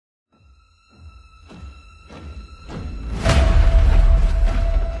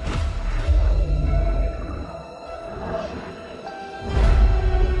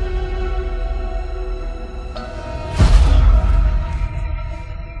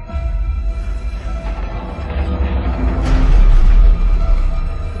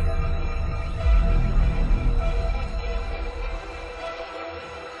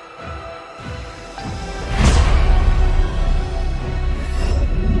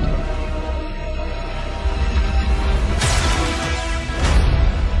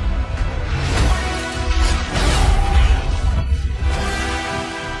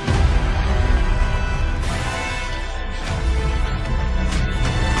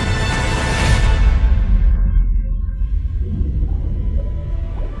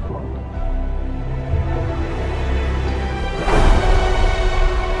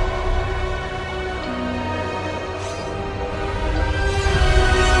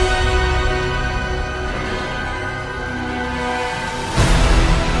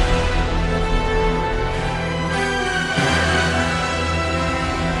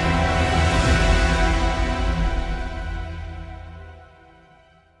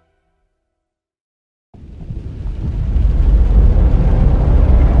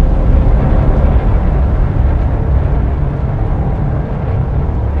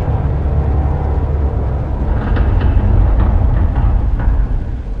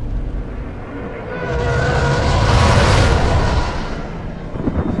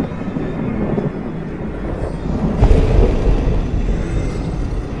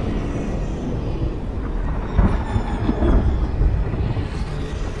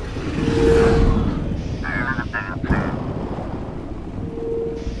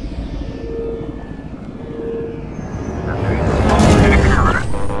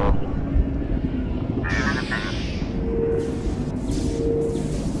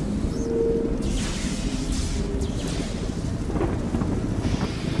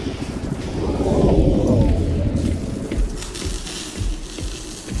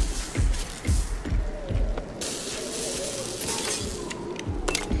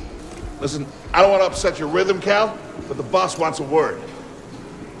Listen, I don't want to upset your rhythm, Cal, but the boss wants a word.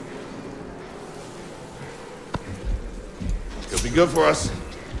 It'll be good for us.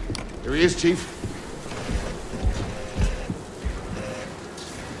 Here he is, Chief.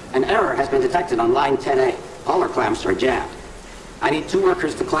 An error has been detected on line 10A. All our clamps are jammed. I need 2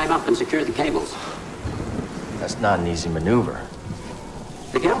 workers to climb up and secure the cables. That's not an easy maneuver.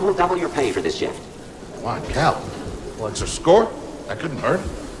 The guild will double your pay for this shift. Come on, Cal. What's our score? That couldn't hurt.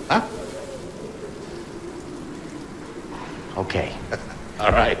 Huh? Okay.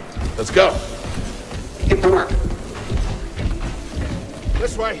 All right, let's go. Get to work.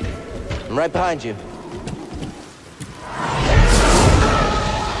 This way. I'm right behind you.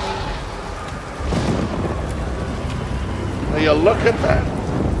 Will you look at that?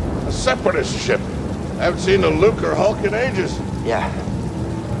 A separatist ship. I haven't seen a Luke or Hulk in ages. Yeah.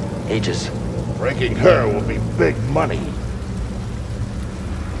 Ages. Breaking her will be big money.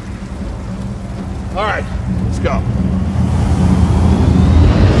 All right, let's go.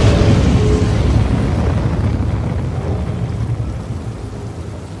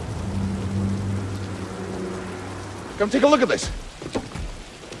 Come take a look at this.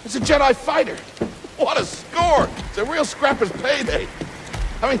 It's a Jedi fighter. What a score! It's a real scrapper's payday.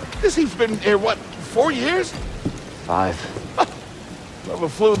 I mean, this he's been here, what, 4 years? 5. Whoever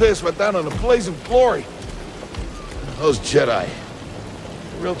flew this went down in a blaze of glory. Those Jedi.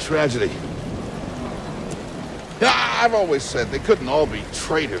 Real tragedy. Yeah, I've always said they couldn't all be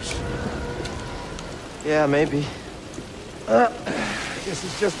traitors. Yeah, maybe. Guess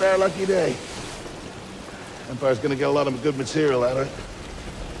it's just our lucky day. Empire's gonna get a lot of good material out of it.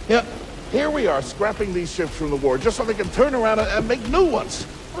 Yeah, here we are, scrapping these ships from the war, just so they can turn around and make new ones.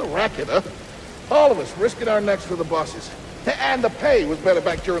 What a racket, huh? All of us risking our necks for the bosses. And the pay was better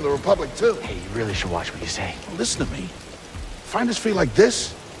back during the Republic, too. Hey, you really should watch what you say. Well, listen to me. Find us feel like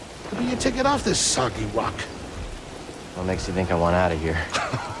this, could be your ticket off this soggy rock. What makes you think I want out of here?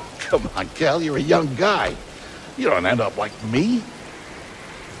 Come on, Cal, you're a young guy. You don't end up like me.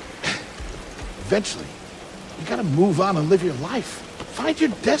 Eventually, you gotta move on and live your life. Find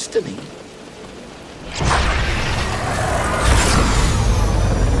your destiny.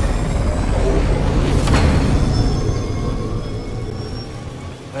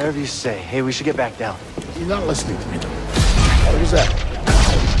 Whatever you say. Hey, we should get back down. You're not listening to me. What was that?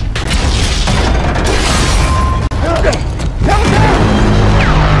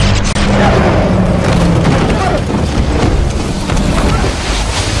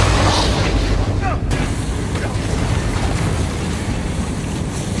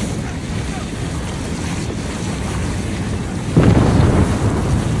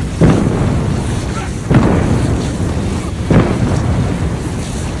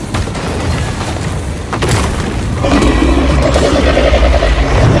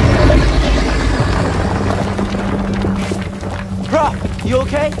 You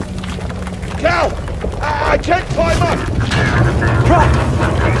okay? Cal! I can't climb up! Brock!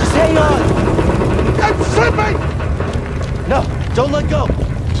 Just hang on! I'm slipping! No, don't let go!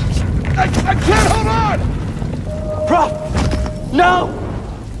 I can't hold on! Brock! No!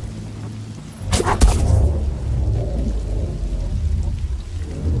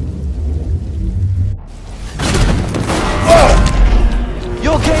 Oh!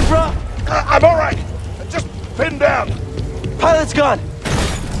 You okay, bro? I'm all right. Just pinned down. Pilot's gone!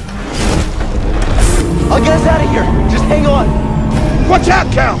 I'll get us out of here! Just hang on! Watch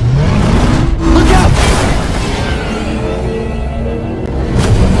out, Cal! Look out!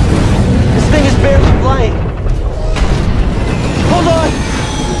 This thing is barely flying! Hold on!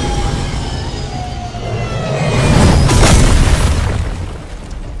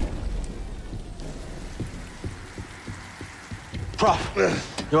 Prof,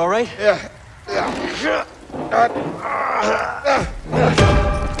 you alright? Yeah.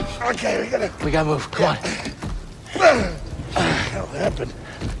 Okay, We gotta move, come on. Hell happened.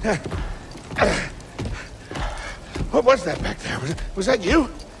 What was that back there? Was that you?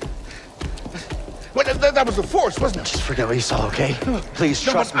 Well, that was the Force, wasn't it? Just forget what you saw, okay? Please,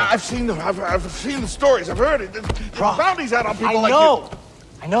 No, trust but me. I've seen them. I've seen the stories. I've heard it. There's Prof, bounties out on people I like know.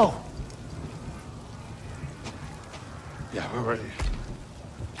 I know. you. Yeah, we're ready.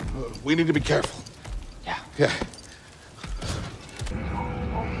 We need to be careful. Yeah. Yeah.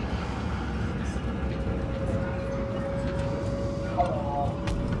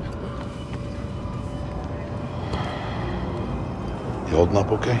 You holding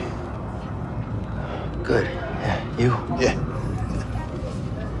up okay? Good. Yeah, you? Yeah.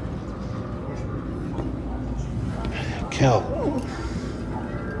 Cal,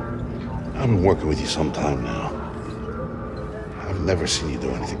 I've been working with you some time now. I've never seen you do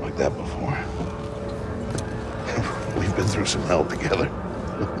anything like that before. We've been through some hell together.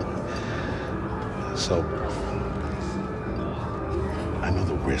 So, I know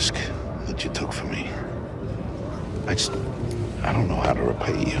the risk that you took for me. I don't know how to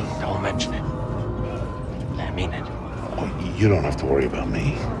repay you. Don't mention it. I mean it. Oh, you don't have to worry about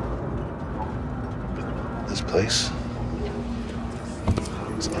me. But this place,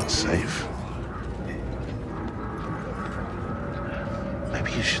 it's not safe.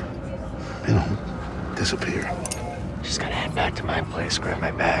 Maybe you should, disappear. Just gotta head back to my place, grab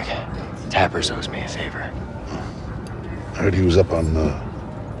my bag. Tappers owes me a favor. I heard he was up on,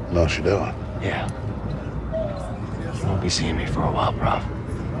 Noshidella. Yeah. You won't be seeing me for a while, Prof.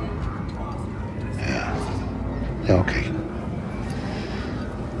 Yeah, okay.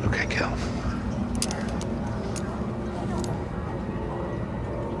 Okay, Cal.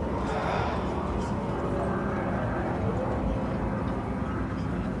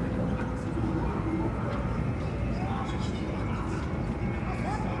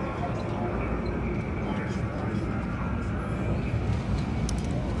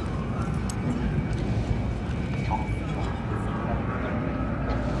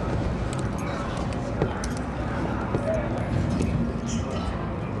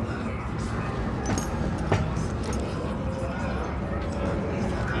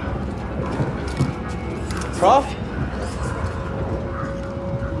 Prof?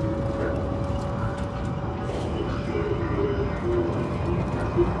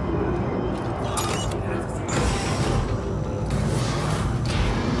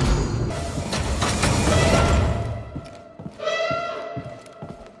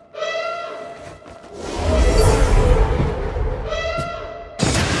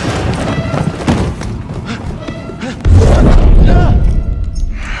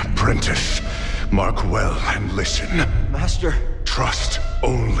 Apprentice, mark well and listen. Master. Trust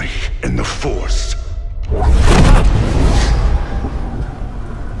only in the Force.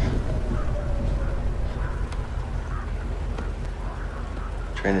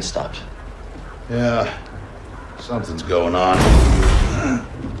 Train has stopped. Yeah, something's going on.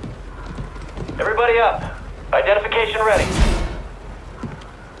 Everybody up. Identification ready.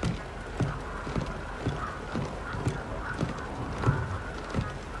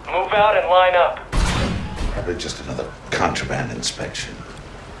 Move out and line up. Probably just another contraband inspection.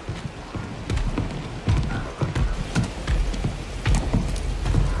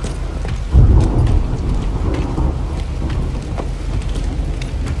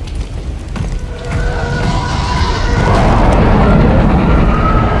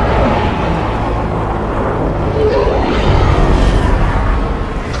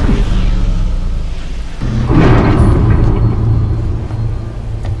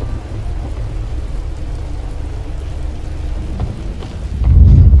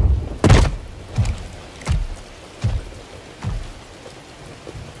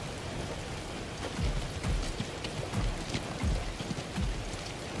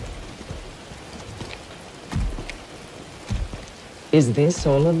 Is this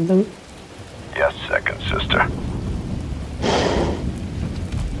all of them? Yes, second sister.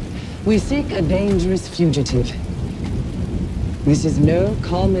 We seek a dangerous fugitive. This is no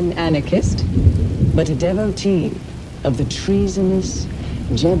common anarchist, but a devotee of the treasonous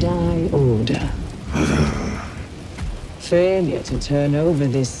Jedi Order. Failure to turn over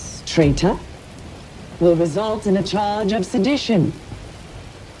this traitor will result in a charge of sedition.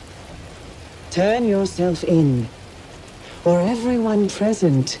 Turn yourself in, or everyone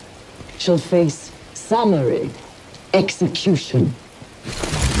present shall face summary execution.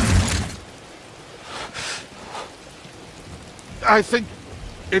 I think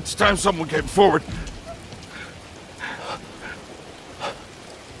it's time someone came forward.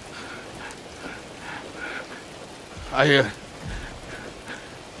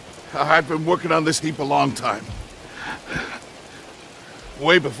 I've been working on this heap a long time.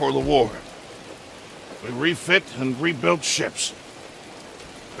 Way before the war. We refit and rebuilt ships.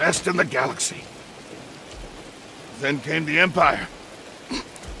 Best in the galaxy. Then came the Empire.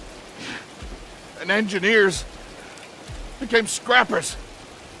 And engineers became scrappers.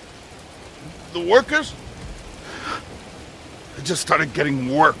 The workers, they just started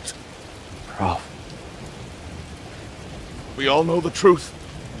getting worked. Prof. We all know the truth.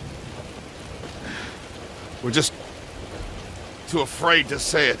 We're just too afraid to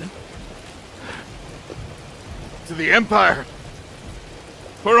say it. To the Empire,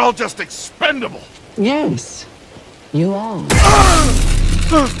 we're all just expendable. Yes, you are.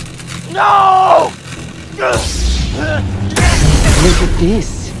 No! Look at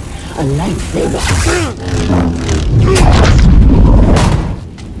this, a lightsaber.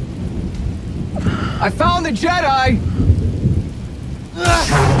 Jedi!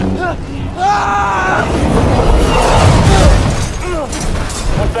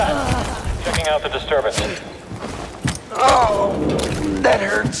 What's that? Checking out the disturbance. Oh, that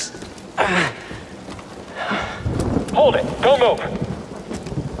hurts. Hold it! Don't move!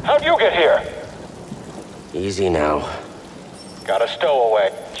 How'd you get here? Easy now. Got a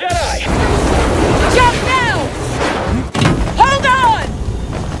stowaway. Jedi! Jump now! Hold on!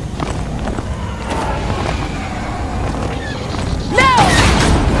 No!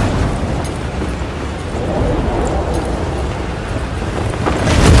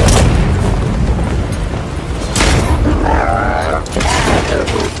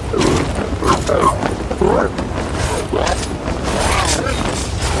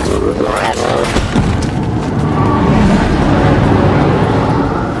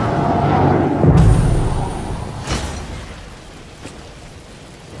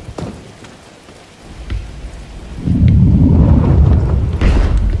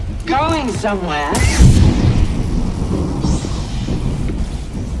 Going somewhere?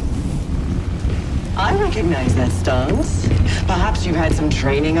 I recognize that stance. Perhaps you've had some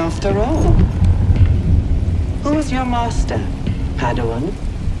training after all. Who was your master, Padawan?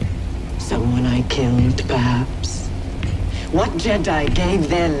 Someone I killed, perhaps? What Jedi gave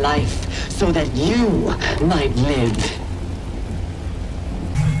their life so that you might live?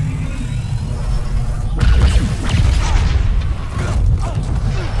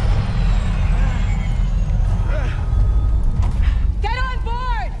 Get on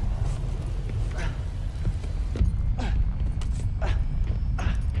board!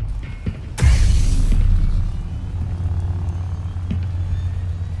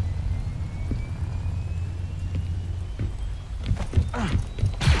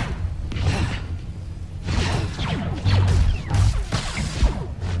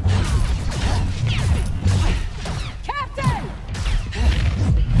 Captain!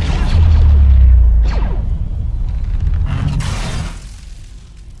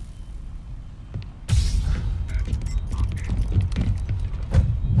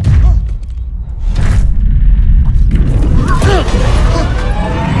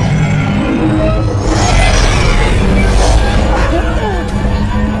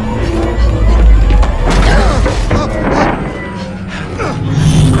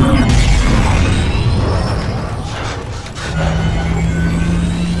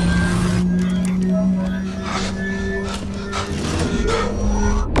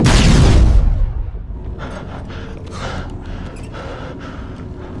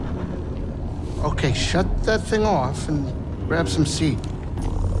 Okay, shut that thing off and grab some seat.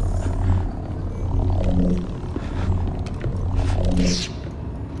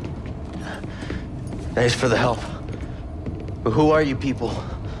 Thanks for the help. But who are you people?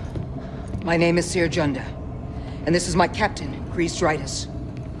 My name is Seer Junda, and this is my captain, Grease Dritus.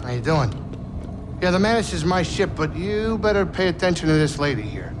 How you doing? Yeah, the Mantis is my ship, but you better pay attention to this lady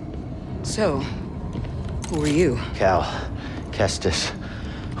here. So, who are you? Cal. Kestis.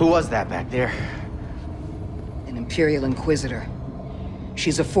 Who was that back there? An Imperial Inquisitor.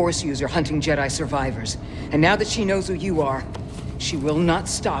 She's a Force user hunting Jedi survivors. And now that she knows who you are, she will not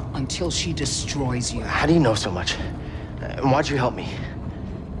stop until she destroys you. How do you know so much? And why'd you help me?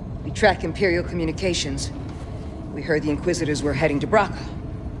 We track Imperial communications. We heard the Inquisitors were heading to Braca.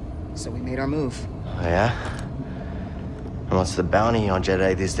 So we made our move. Oh, yeah? And what's the bounty on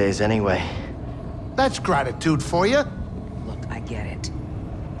Jedi these days anyway? That's gratitude for you. Look, I get it.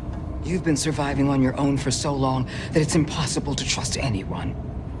 You've been surviving on your own for so long that it's impossible to trust anyone.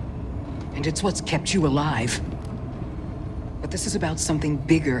 And it's what's kept you alive. But this is about something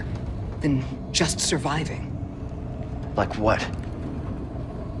bigger than just surviving. Like what?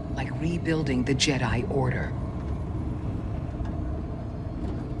 Like rebuilding the Jedi Order.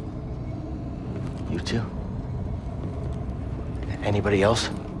 You two? Anybody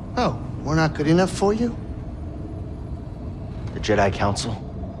else? Oh, we're not good enough for you? The Jedi Council?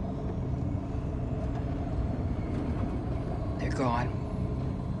 They're gone.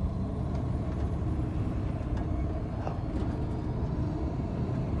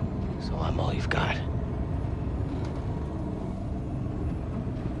 So I'm all you've got.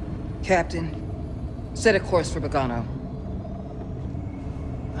 Captain, set a course for Bogano.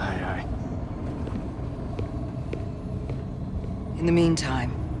 Aye, aye. In the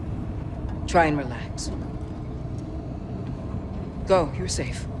meantime, try and relax. Go, you're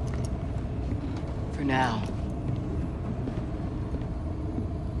safe. For now.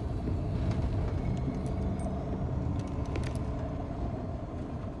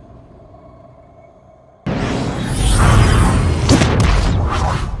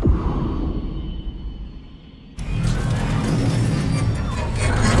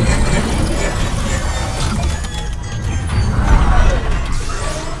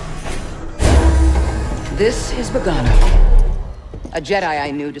 Pagano. A Jedi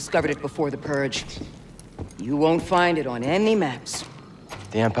I knew discovered it before the Purge. You won't find it on any maps.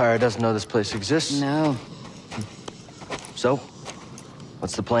 The Empire doesn't know this place exists? No. So,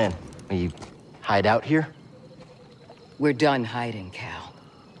 what's the plan? We hide out here? We're done hiding, Cal.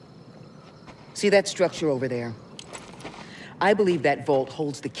 See that structure over there? I believe that vault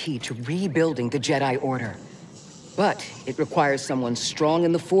holds the key to rebuilding the Jedi Order. But it requires someone strong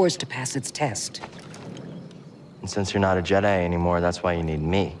in the Force to pass its test. And since you're not a Jedi anymore, that's why you need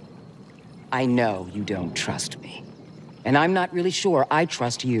me. I know you don't trust me. And I'm not really sure I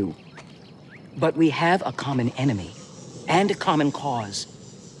trust you. But we have a common enemy. And a common cause.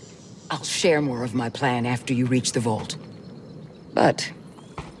 I'll share more of my plan after you reach the vault. But,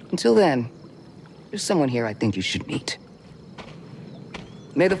 until then, there's someone here I think you should meet.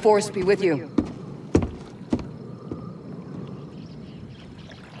 May the Force be with you.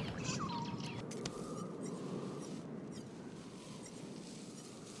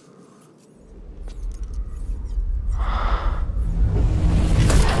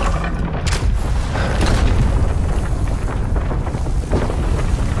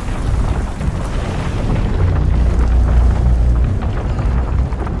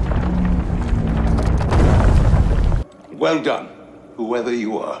 Well done, whoever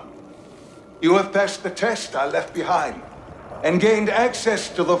you are. You have passed the test I left behind, and gained access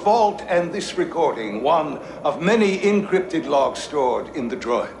to the vault and this recording, one of many encrypted logs stored in the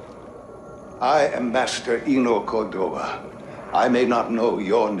droid. I am Master Eno Cordova. I may not know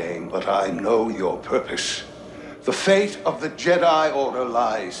your name, but I know your purpose. The fate of the Jedi Order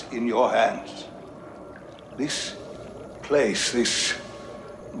lies in your hands. This place, this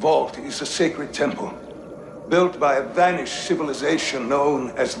vault, is a sacred temple, built by a vanished civilization known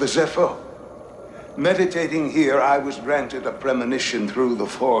as the Zepho. Meditating here, I was granted a premonition through the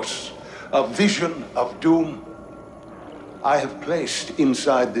Force, a vision of doom. I have placed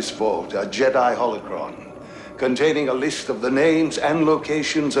inside this vault a Jedi holocron, containing a list of the names and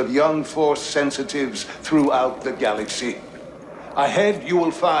locations of young Force sensitives throughout the galaxy. Ahead, you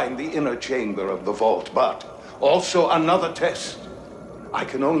will find the inner chamber of the vault, but also another test. I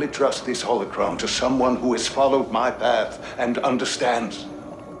can only trust this holocron to someone who has followed my path and understands.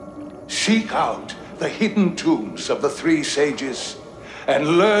 Seek out the hidden tombs of the three sages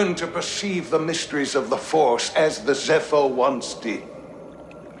and learn to perceive the mysteries of the Force as the Zepho once did.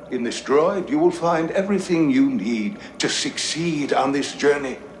 In this droid, you will find everything you need to succeed on this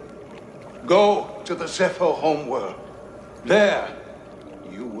journey. Go to the Zepho homeworld. There,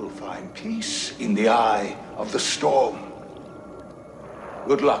 you will find peace in the eye of the storm.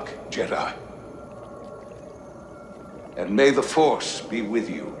 Good luck, Jedi. And may the Force be with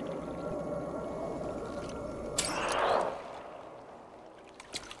you.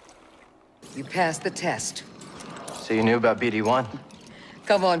 You passed the test. So you knew about BD-1?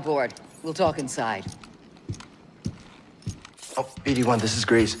 Come on board. We'll talk inside. Oh, BD-1, this is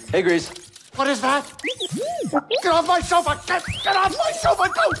Grease. Hey, Grease. What is that? Get off my sofa! Get off my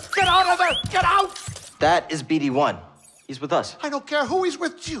sofa! Don't! Get out of there! Get out! That is BD-1. He's with us. I don't care who he's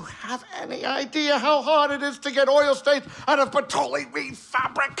with. Do you have any idea how hard it is to get oil stains out of petroleum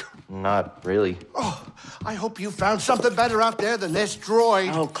fabric? Not really. Oh, I hope you found something better out there than this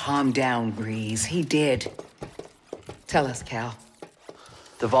droid. Oh, calm down, Grease. He did. Tell us, Cal.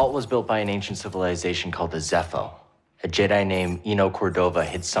 The vault was built by an ancient civilization called the Zepho. A Jedi named Eno Cordova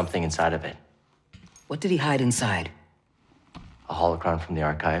hid something inside of it. What did he hide inside? A holocron from the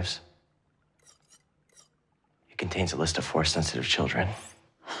archives. It contains a list of Force-sensitive children.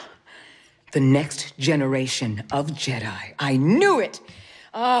 The next generation of Jedi. I knew it!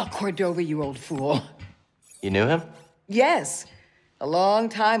 Ah, oh, Cordova, you old fool. You knew him? Yes. A long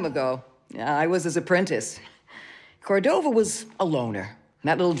time ago. I was his apprentice. Cordova was a loner.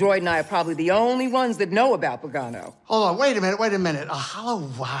 That little droid and I are probably the only ones that know about Pagano. Hold on, wait a minute. A holo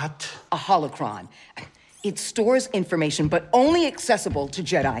what? A holocron. It stores information, but only accessible to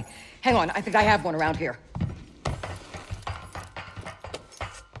Jedi. Hang on, I think I have one around here.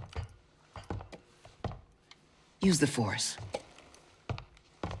 Use the Force.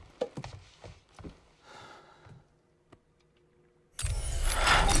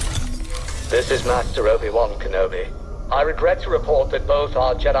 This is Master Obi-Wan Kenobi. I regret to report that both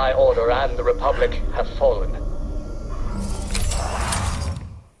our Jedi Order and the Republic have fallen.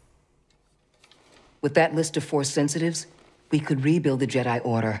 With that list of Force sensitives, we could rebuild the Jedi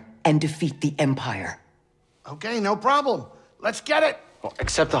Order and defeat the Empire. Okay, no problem. Let's get it. Well,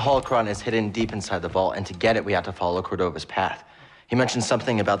 except the holocron is hidden deep inside the vault, and to get it, we have to follow Cordova's path. He mentioned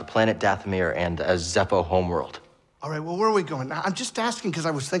something about the planet Dathomir and a Zepho homeworld. All right, well, where are we going? Now, I'm just asking because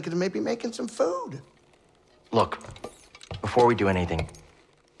I was thinking of maybe making some food. Look, before we do anything,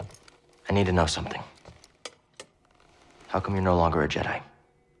 I need to know something. How come you're no longer a Jedi?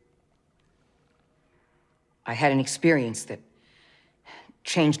 I had an experience that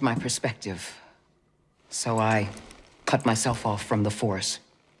changed my perspective. So I cut myself off from the Force.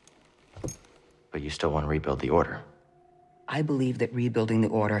 But you still want to rebuild the Order. I believe that rebuilding the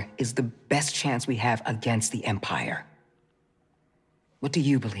Order is the best chance we have against the Empire. What do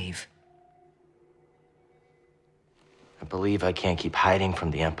you believe? I believe I can't keep hiding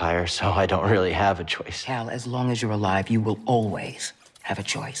from the Empire, so I don't really have a choice. Cal, as long as you're alive, you will always have a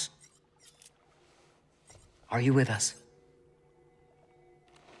choice. Are you with us?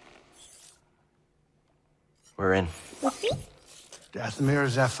 We're in. Dathomir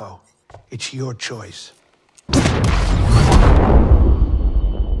Zepho, it's your choice.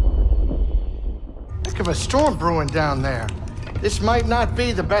 Heck of a storm brewing down there. This might not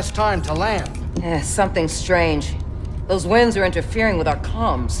be the best time to land. Something strange. Those winds are interfering with our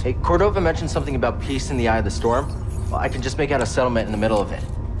comms. Hey, Cordova mentioned something about peace in the eye of the storm. Well, I can just make out a settlement in the middle of it.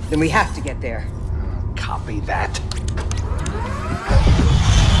 Then we have to get there. Copy that.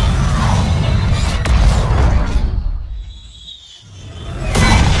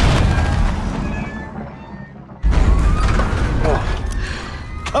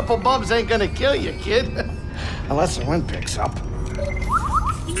 Couple bumps ain't gonna kill you, kid. Unless the wind picks up.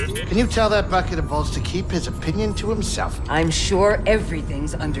 Can you tell that bucket of balls to keep his opinion to himself? I'm sure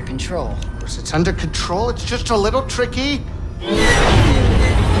everything's under control. Of course it's under control, it's just a little tricky.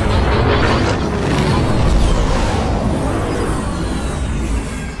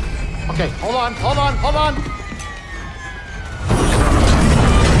 Okay, hold on.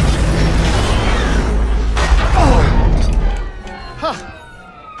 Huh.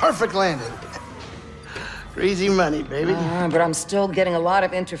 Perfect landing. Easy money, baby. But I'm still getting a lot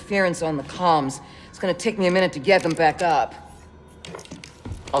of interference on the comms. It's gonna take me a minute to get them back up.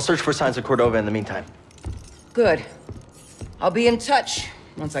 I'll search for signs of Cordova in the meantime. Good. I'll be in touch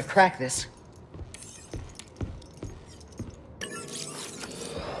once I crack this.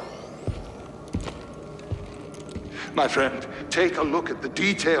 My friend, take a look at the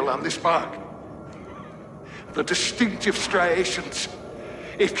detail on this bark. The distinctive striations.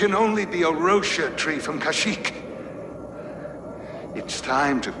 It can only be a Rosia tree from Kashyyyk. It's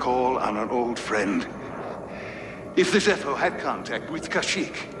time to call on an old friend. If the Zepho had contact with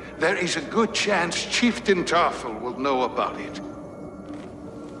Kashyyyk, there is a good chance Chieftain Tarful will know about it.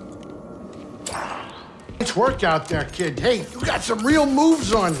 Nice work out there, kid. Hey, you got some real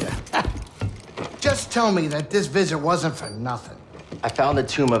moves on you. Just tell me that this visit wasn't for nothing. I found the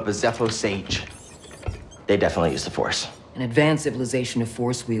tomb of a Zepho sage. They definitely used the Force. An advanced civilization of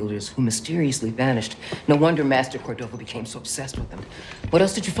Force wielders who mysteriously vanished. No wonder Master Cordova became so obsessed with them. What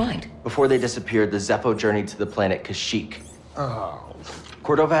else did you find? Before they disappeared, the Zepho journeyed to the planet Kashyyyk. Oh.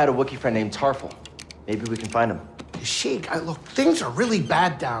 Cordova had a Wookiee friend named Tarful. Maybe we can find him. Sheik, look, things are really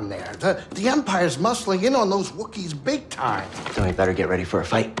bad down there. The Empire's muscling in on those Wookiees big time. Then we better get ready for a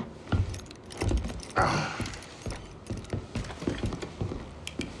fight.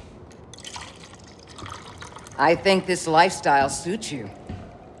 I think this lifestyle suits you.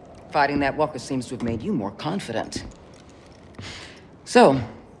 Fighting that walker seems to have made you more confident. So,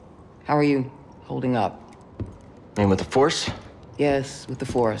 how are you holding up? I mean, with the Force? Yes, with the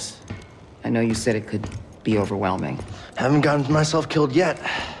Force. I know you said it could be overwhelming. Haven't gotten myself killed yet.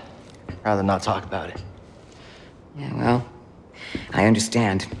 Rather not talk about it. Yeah, well, I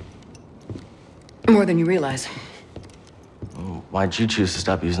understand. More than you realize. Why'd you choose to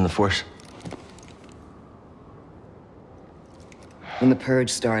stop using the Force? When the Purge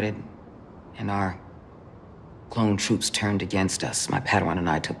started, and our clone troops turned against us, my Padawan and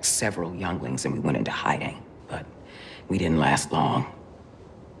I took several younglings and we went into hiding. But we didn't last long.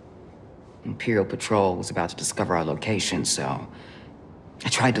 Imperial Patrol was about to discover our location, so I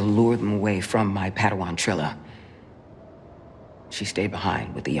tried to lure them away from my Padawan Trilla. She stayed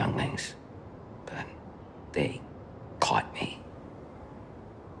behind with the younglings, but they caught me.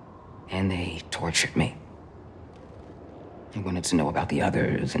 And they tortured me. They wanted to know about the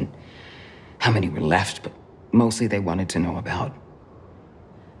others and how many were left, but mostly they wanted to know about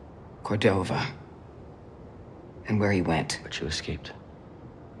Cordova and where he went. But you escaped.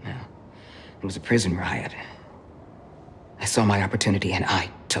 Yeah. It was a prison riot. I saw my opportunity and I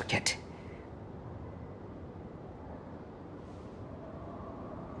took it.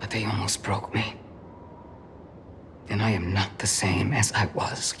 But they almost broke me. And I am not the same as I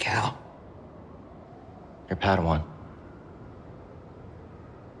was, Cal. Your Padawan.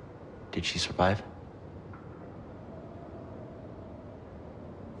 Did she survive?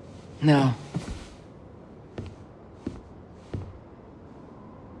 No.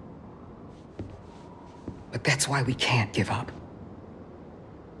 But that's why we can't give up.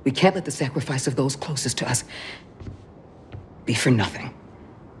 We can't let the sacrifice of those closest to us be for nothing.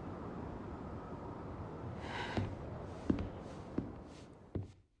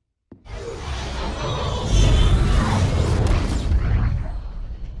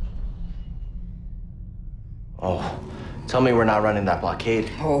 Oh, tell me we're not running that blockade.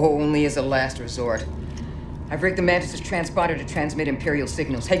 Oh, only as a last resort. I've rigged the Mantis' transponder to transmit Imperial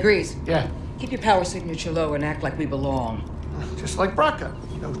signals. Hey, Grease. Yeah. Keep your power signature low and act like we belong. Just like Braca.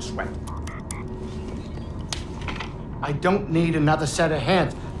 No sweat. I don't need another set of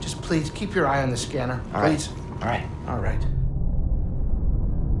hands. Just please keep your eye on the scanner. All right. Please. All right. All right.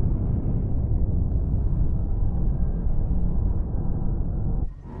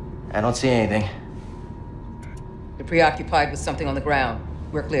 I don't see anything. You're preoccupied with something on the ground.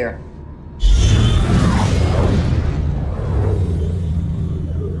 We're clear.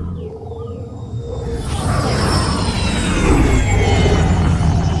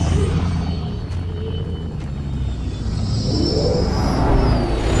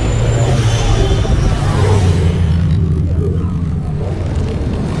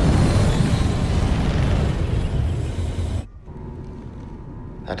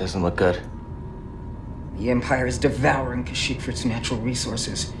 That doesn't look good. The Empire is devouring Kashyyyk for its natural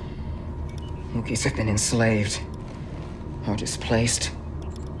resources. Wookiees have been enslaved or displaced.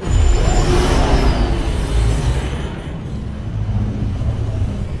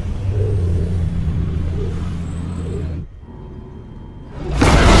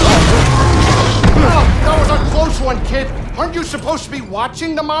 That was a close one, kid. Aren't you supposed to be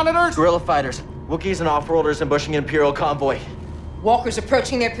watching the monitors? Guerrilla fighters, Wookiees and off-worlders ambushing an Imperial convoy. Walkers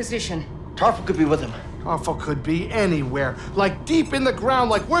approaching their position. Tarful could be with them. Awful could be anywhere. Like deep in the ground,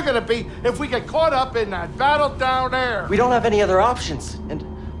 like we're gonna be if we get caught up in that battle down there. We don't have any other options, and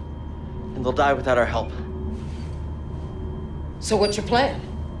they'll die without our help. So what's your plan?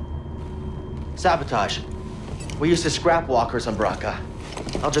 Sabotage. We used to scrap walkers on Braca.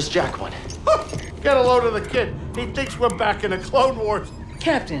 I'll just jack one. Get a load of the kid. He thinks we're back in the Clone Wars.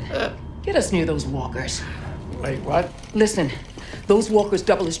 Captain, get us near those walkers. Wait, what? Listen, those walkers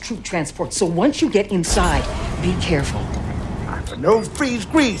double as troop transport, so once you get inside, be careful. No freeze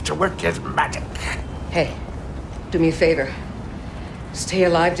grease to work his magic. Hey, do me a favor. Stay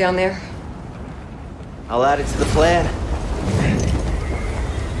alive down there. I'll add it to the plan.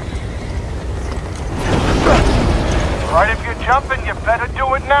 Right, if you're jumping, you better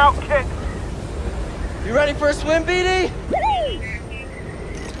do it now, kid. You ready for a swim, BD?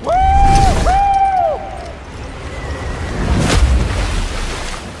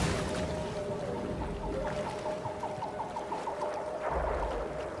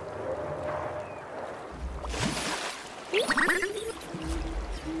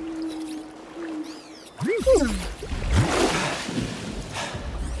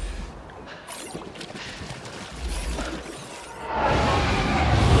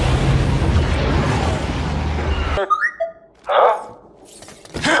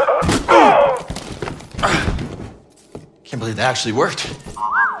 Can't believe that actually worked.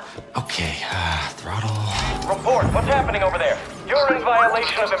 Okay, throttle. Report, what's happening over there? You're in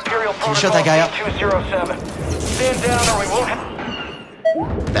violation of Imperial Protocol you shut that guy up? 207. Stand down or we won't have...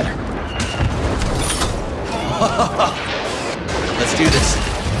 Better. Let's do this.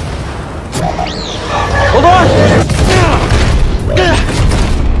 Hold on!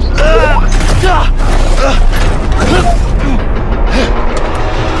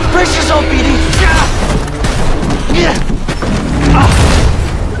 Brace yourself, BD!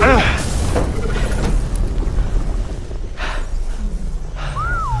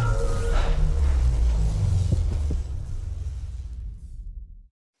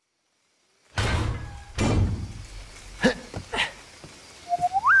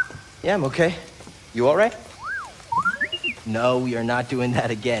 Yeah, I'm okay. You all right? No, we are not doing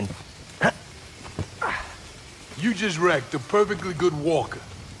that again. You just wrecked a perfectly good walker.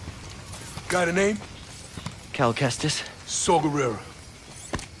 Got a name? Cal Kestis. Saw Gerrera.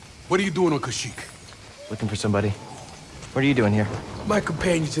 What are you doing on Kashyyyk? Looking for somebody. What are you doing here? My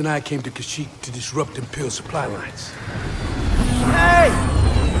companions and I came to Kashyyyk to disrupt Imperial supply lines. Hey!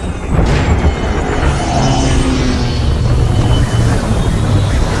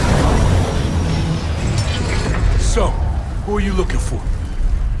 So, who are you looking for?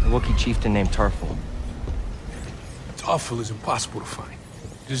 A Wookiee chieftain named Tarful. Tarful is impossible to find.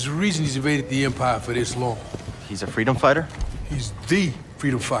 There's a reason he's evaded the Empire for this long. He's a freedom fighter? He's the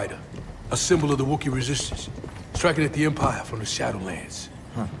freedom fighter. A symbol of the Wookiee resistance. Striking at the Empire from the Shadowlands.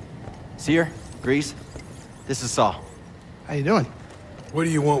 Huh. Seer, Grease, this is Saul. How you doing? What do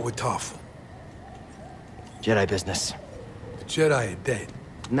you want with Tarful? Jedi business. The Jedi are dead.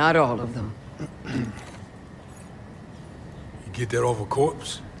 Not all of them. You get that off a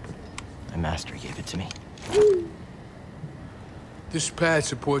corpse? My master gave it to me. This pad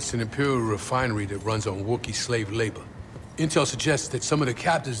supports an Imperial refinery that runs on Wookiee slave labor. Intel suggests that some of the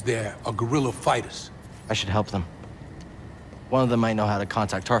captives there are guerrilla fighters. I should help them. One of them might know how to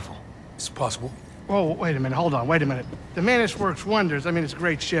contact Tarful. It's possible. Whoa, wait a minute, hold on, wait a minute. The Mantis works wonders. I mean, it's a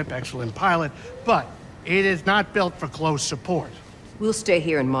great ship, excellent pilot, but it is not built for close support. We'll stay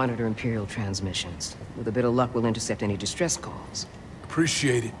here and monitor Imperial transmissions. With a bit of luck, we'll intercept any distress calls.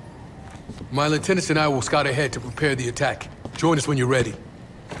 Appreciate it. My lieutenants and I will scout ahead to prepare the attack. Join us when you're ready.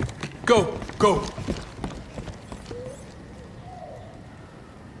 Go! Go!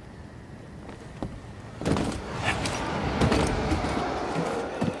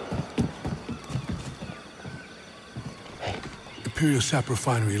 Imperial sap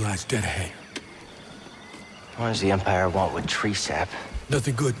refinery lies dead ahead. What does the Empire want with tree sap?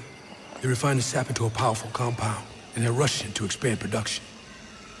 Nothing good. They refine the sap into a powerful compound, and they're rushing to expand production.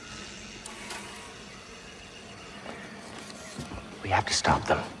 We have to stop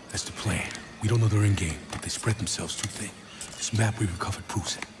them. That's the plan. We don't know their endgame, but they spread themselves too thin. This map we recovered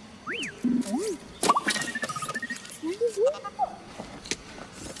proves it.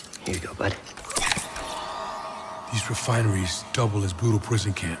 Here you go, bud. These refineries double as brutal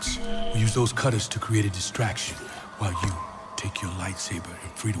prison camps. We use those cutters to create a distraction, while you take your lightsaber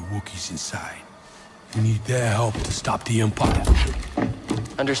and free the Wookiees inside. We need their help to stop the Empire.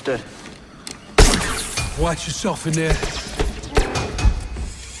 Understood. Watch yourself in there.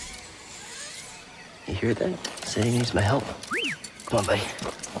 You hear that? Said he needs my help. Come on, buddy.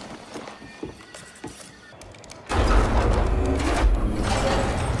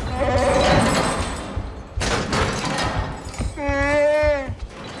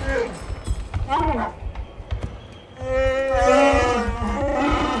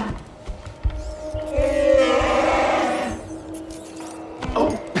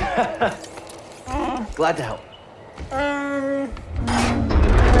 Glad to help.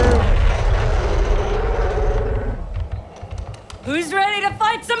 Who's ready to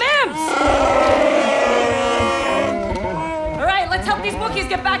fight some imps? All right, let's help these Wookiees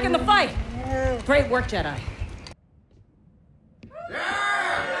get back in the fight. Great work, Jedi.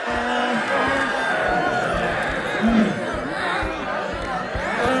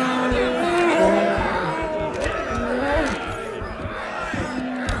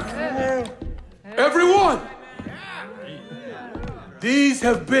 Everyone! These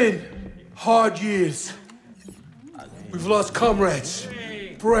have been hard years. We've lost comrades,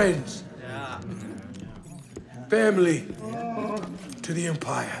 friends, family to the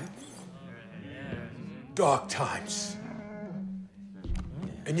Empire. Dark times.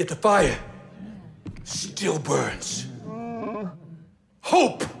 And yet the fire still burns.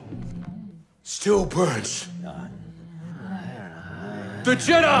 Hope still burns. The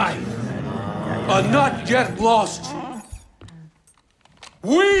Jedi are not yet lost.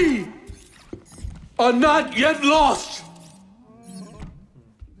 We are not yet lost.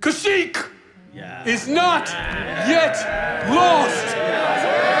 Kashyyyk is not yet lost.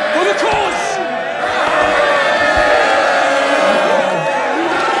 For the cause!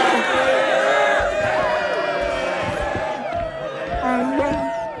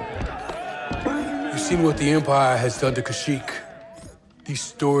 You've seen what the Empire has done to Kashyyyk. These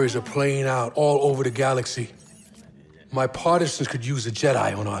stories are playing out all over the galaxy. My partisans could use a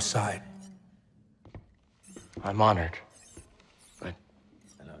Jedi on our side. I'm honored. But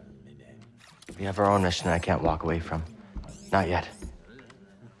we have our own mission I can't walk away from. Not yet.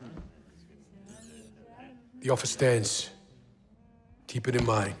 The offer stands. Keep it in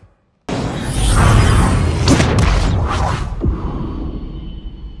mind.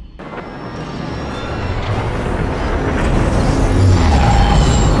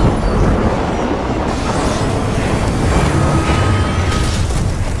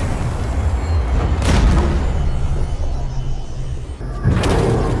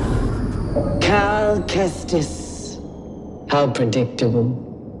 Kestis. How predictable.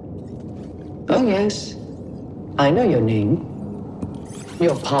 Oh, yes. I know your name,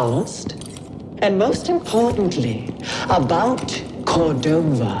 your past, and most importantly, about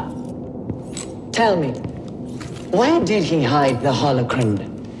Cordova. Tell me, where did he hide the holocron?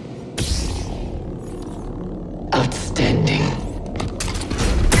 Outstanding.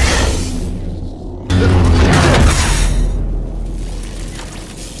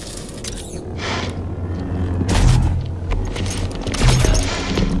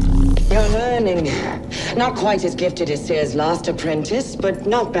 You're learning. Not quite as gifted as Seer's last apprentice, but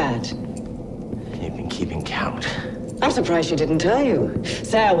not bad. You've been keeping count. I'm surprised she didn't tell you.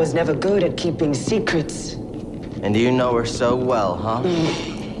 Sarah was never good at keeping secrets. And you know her so well, huh?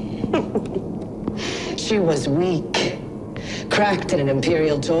 She was weak. Cracked in an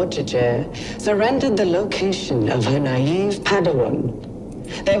Imperial torture chair. Surrendered the location of her naive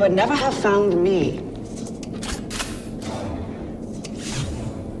Padawan. They would never have found me.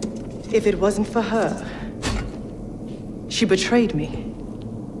 If it wasn't for her, she betrayed me.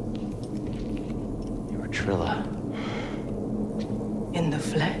 You were Trilla. In the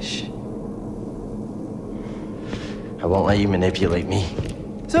flesh. I won't let you manipulate me.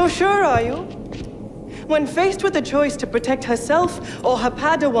 So sure are you? When faced with the choice to protect herself or her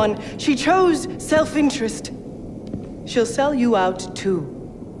Padawan, she chose self-interest. She'll sell you out too.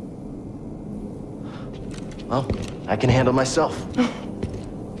 Well, I can handle myself.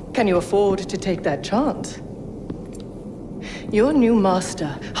 Can you afford to take that chance? Your new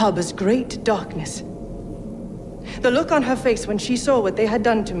master harbors great darkness. The look on her face when she saw what they had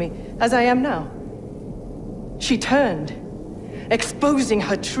done to me, as I am now. She turned, exposing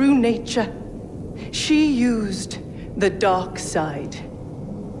her true nature. She used the dark side.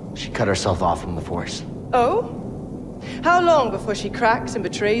 She cut herself off from the Force. Oh? How long before she cracks and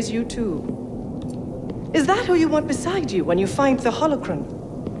betrays you too? Is that who you want beside you when you find the holocron?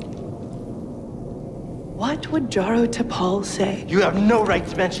 What would Jaro Tapal say? You have no right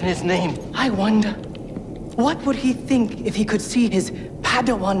to mention his name. I wonder, what would he think if he could see his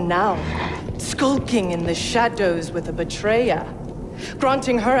Padawan now, skulking in the shadows with a betrayer,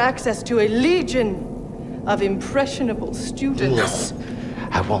 granting her access to a legion of impressionable students? No,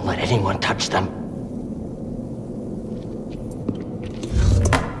 I won't let anyone touch them.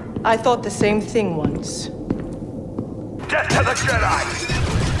 I thought the same thing once. Death to the Jedi!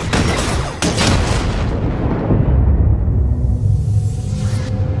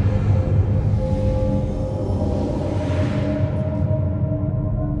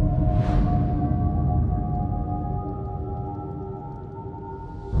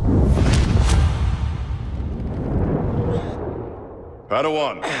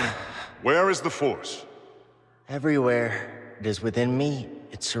 Padawan, where is the Force? Everywhere. It is within me.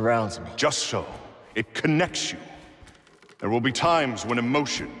 It surrounds me. Just so. It connects you. There will be times when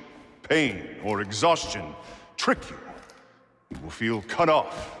emotion, pain, or exhaustion trick you. You will feel cut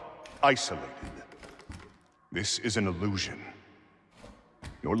off, isolated. This is an illusion.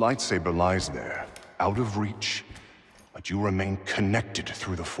 Your lightsaber lies there, out of reach, but you remain connected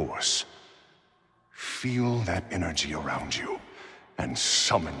through the Force. Feel that energy around you, and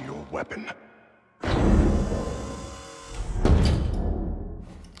summon your weapon.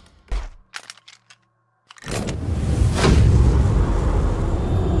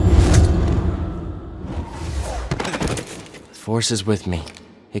 The Force is with me.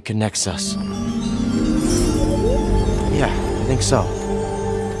 It connects us. Yeah, I think so.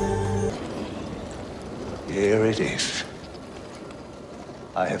 Here it is.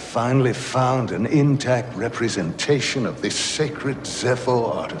 I have finally found an intact representation of this sacred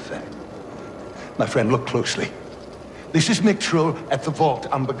Zepho artifact. My friend, look closely. This is Mictril at the Vault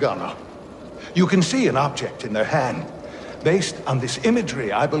Ambagana. You can see an object in their hand. Based on this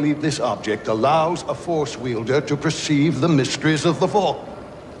imagery, I believe this object allows a Force wielder to perceive the mysteries of the Vault.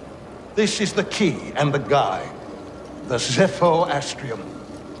 This is the key and the guide, the Zepho Astrium.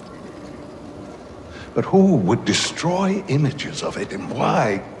 But who would destroy images of it, and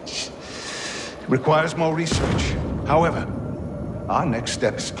why? It requires more research. However, our next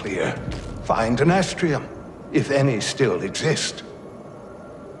step is clear. Find an Astrium, if any still exist.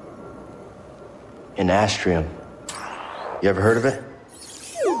 An Astrium. You ever heard of it?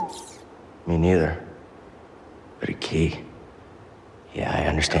 Me neither. But a key. Yeah, I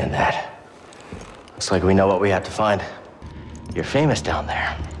understand that. Looks like we know what we have to find. You're famous down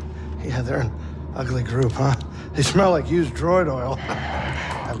there. Yeah, they're an ugly group, huh? They smell like used droid oil.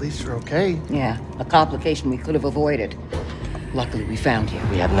 At least they're okay. Yeah, a complication we could have avoided. Luckily, we found you.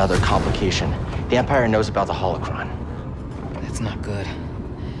 We have another complication. The Empire knows about the holocron. That's not good.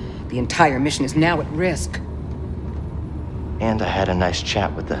 The entire mission is now at risk. And I had a nice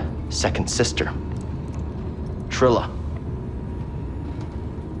chat with the second sister, Trilla.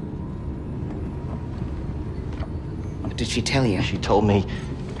 What did she tell you? She told me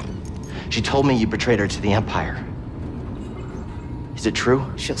you betrayed her to the Empire. Is it true?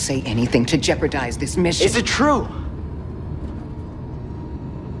 She'll say anything to jeopardize this mission. Is it true?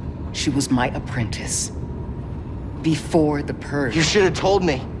 She was my apprentice. Before the Purge. You should have told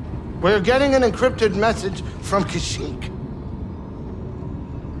me. We're getting an encrypted message from Kashyyyk.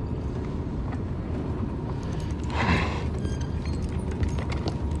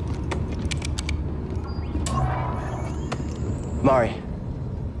 Mari.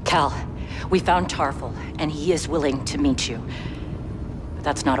 Cal, we found Tarful, and he is willing to meet you. But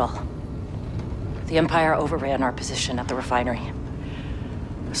that's not all. The Empire overran our position at the refinery.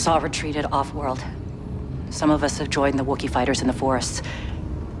 Saw retreated off-world. Some of us have joined the Wookiee fighters in the forests.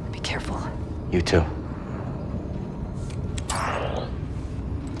 Be careful. You too.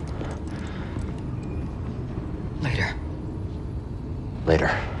 Later.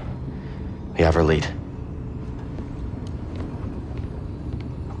 Later. We have our lead.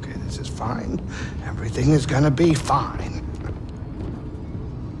 Okay, this is fine. Everything is gonna be fine.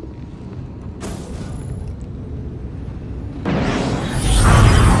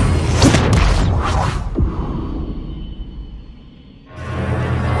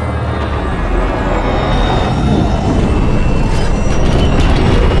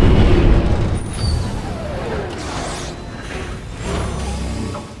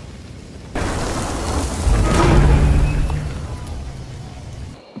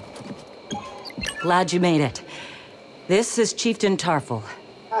 Glad you made it. This is Chieftain Tarful.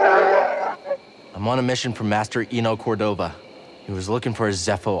 I'm on a mission from Master Eno Cordova. He was looking for a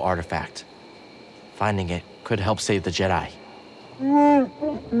Zepho artifact. Finding it could help save the Jedi.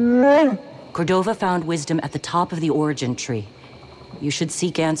 Cordova found wisdom at the top of the origin tree. You should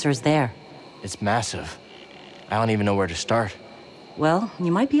seek answers there. It's massive. I don't even know where to start. Well,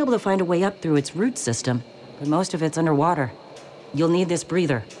 you might be able to find a way up through its root system, but most of it's underwater. You'll need this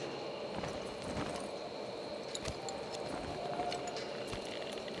breather.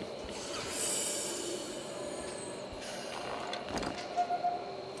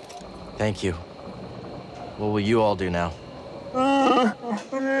 Thank you. What will you all do now?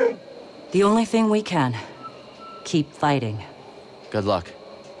 The only thing we can. Keep fighting. Good luck.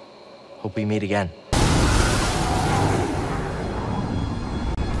 Hope we meet again.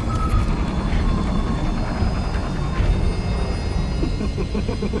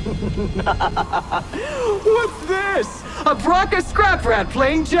 What's this? A Bracca scrap rat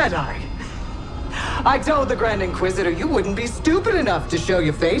playing Jedi. I told the Grand Inquisitor you wouldn't be stupid enough to show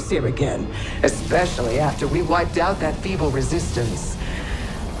your face here again, especially after we wiped out that feeble resistance.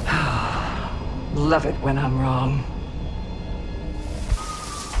 Love it when I'm wrong.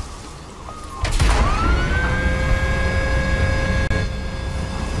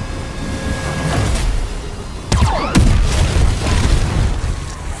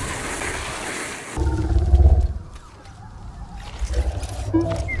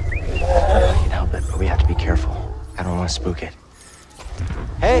 We have to be careful. I don't want to spook it.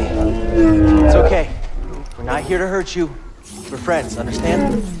 Hey! It's okay. We're not here to hurt you. We're friends,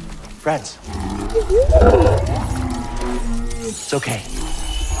 understand? Friends. It's okay.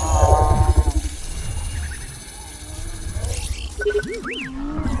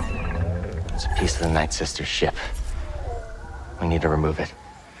 It's a piece of the Night Sister's ship. We need to remove it.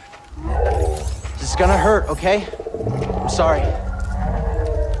 It's gonna hurt, okay? I'm sorry.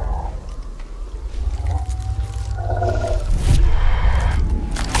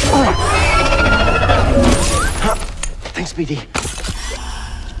 Thanks, BD.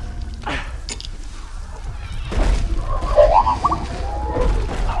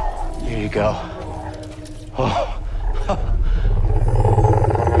 Here you go. Oh.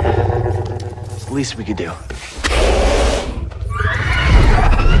 It's the least we could do.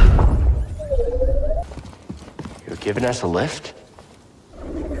 You're giving us a lift?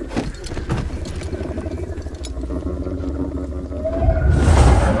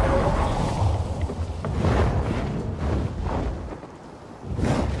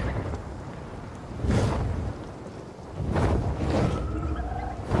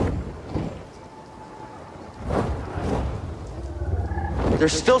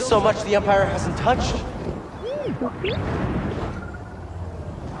 There's still so much the Empire hasn't touched.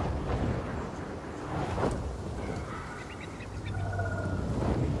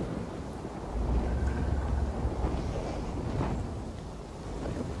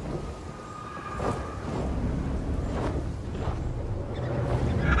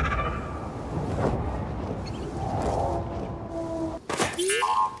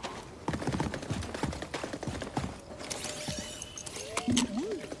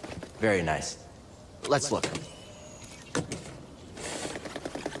 Very nice. Let's look.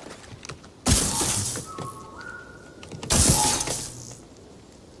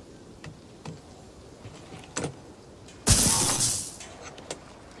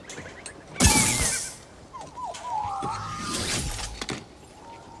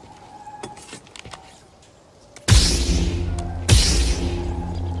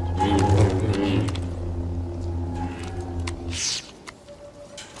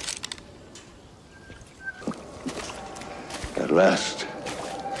 At last,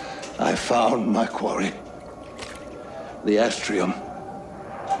 I found my quarry. The Astrium,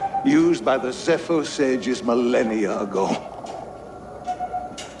 used by the Zephyr sages millennia ago.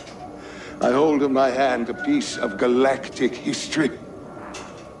 I hold in my hand a piece of galactic history.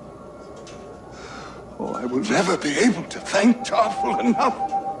 Oh, I will never be able to thank Tarful enough.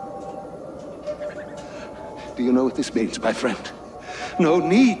 Do you know what this means, my friend? No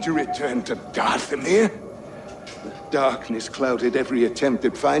need to return to Dathomir. The darkness clouded every attempt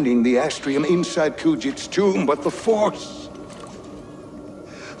at finding the Astrium inside Kujit's tomb, but the Force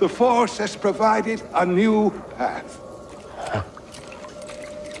has provided a new path.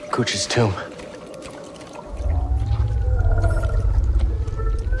 Kujit's tomb.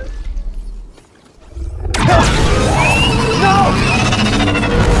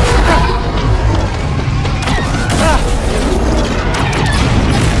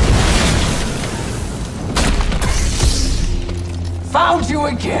 Found you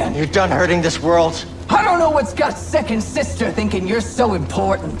again! You're done hurting this world. I don't know what's got second sister thinking you're so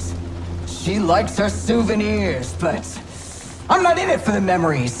important. She likes her souvenirs, but I'm not in it for the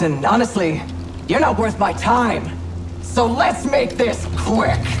memories, and honestly, you're not worth my time. So let's make this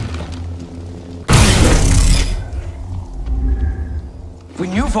quick.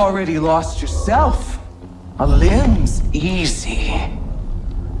 When you've already lost yourself, a limb's easy.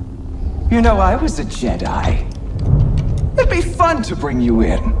 You know, I was a Jedi. It'd be fun to bring you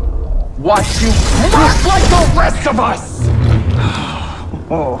in. Watch you mark like the rest of us!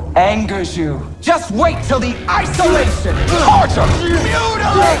 Oh, angers you. Just wait till the isolation, torture,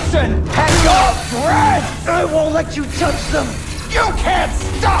 mutilation, and your breath! I won't let you touch them! You can't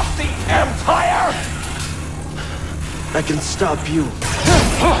stop the Empire! I can stop you.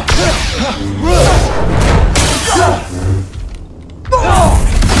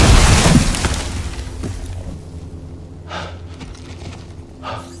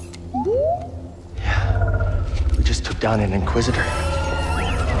 We just took down an Inquisitor.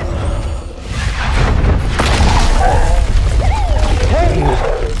 Hey!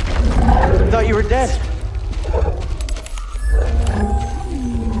 I thought you were dead.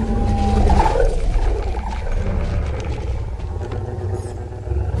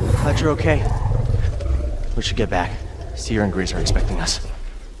 Glad you're okay. We should get back. Seer and Grease are expecting us.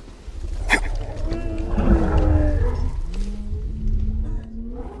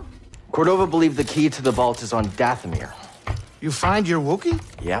 Cordova believed the key to the vault is on Dathomir. You find your Wookiee?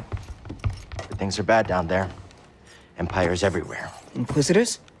 Yep. But things are bad down there. Empires everywhere.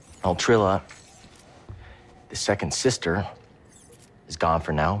 Inquisitors? Trilla, the second sister, is gone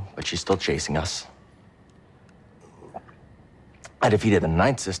for now, but she's still chasing us. I defeated the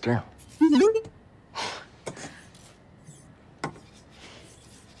ninth sister.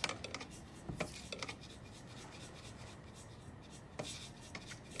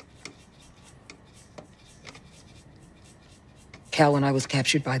 Cal, when I was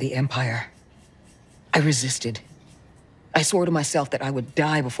captured by the Empire, I resisted. I swore to myself that I would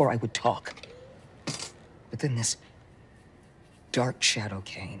die before I would talk. But then this dark shadow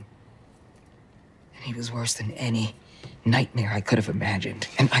came. And he was worse than any nightmare I could have imagined.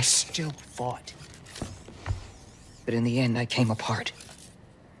 And I still fought. But in the end, I came apart.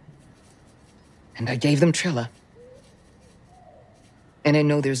 And I gave them Trilla. And I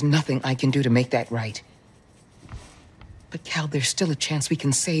know there's nothing I can do to make that right. But Cal, there's still a chance we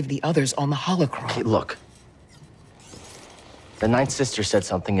can save the others on the holocron. Okay, look. The ninth sister said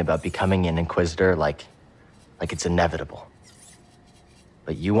something about becoming an Inquisitor like it's inevitable.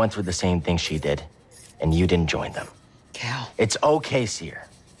 But you went through the same thing she did, and you didn't join them. Cal. It's okay, Seer.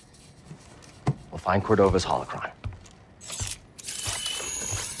 We'll find Cordova's holocron.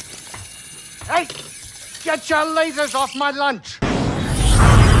 Hey! Get your lasers off my lunch!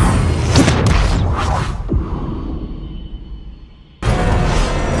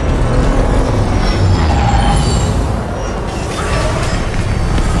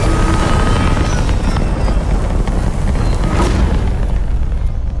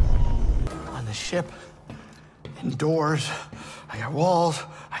 Ship. Indoors. I got walls.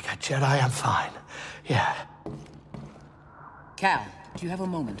 I got Jedi. I'm fine. Yeah. Cal, do you have a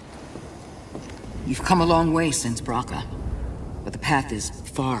moment? You've come a long way since Braca, but the path is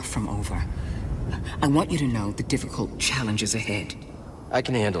far from over. I want you to know the difficult challenges ahead. I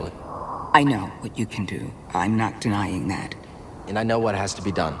can handle it. I know what you can do. I'm not denying that. And I know what has to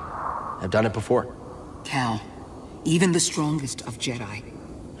be done. I've done it before. Cal, even the strongest of Jedi.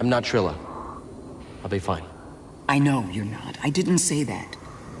 I'm not Trilla. I'll be fine. I know you're not. I didn't say that.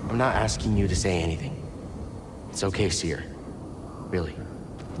 I'm not asking you to say anything. It's okay, Seer. Really.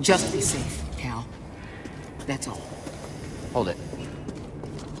 Just be safe, Cal. That's all. Hold it.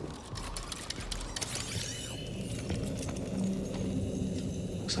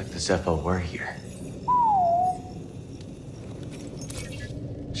 Looks like the Zeppo were here.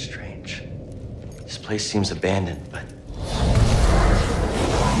 Strange. This place seems abandoned, but...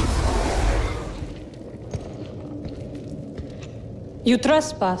 You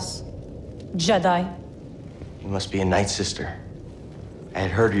trespass, Jedi. You must be a Night Sister. I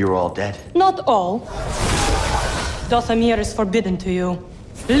had heard you were all dead. Not all. Dothamir is forbidden to you.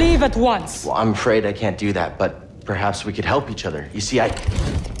 Leave at once. Well, I'm afraid I can't do that, but perhaps we could help each other. You see,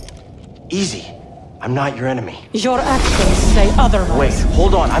 Easy. I'm not your enemy. Your actions say otherwise. Wait,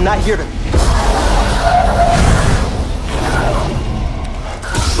 hold on. I'm not here to...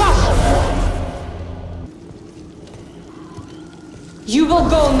 You will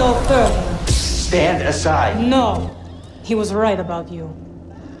go no further. Stand aside. No. He was right about you.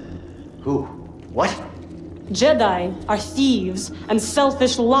 Who? What? Jedi are thieves and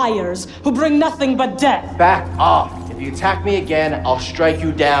selfish liars who bring nothing but death. Back off. If you attack me again, I'll strike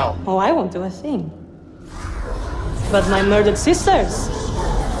you down. Oh, I won't do a thing. But my murdered sisters...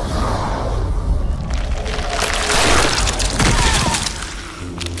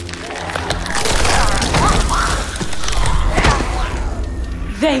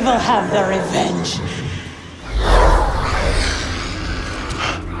 they will have their revenge.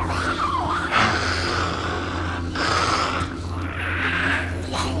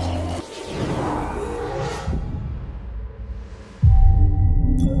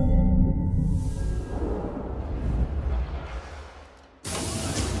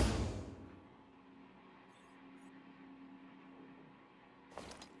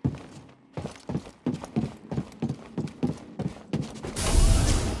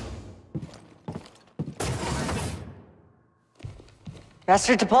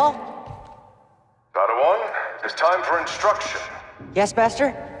 Master DePaul? Padawan, it's time for instruction. Yes,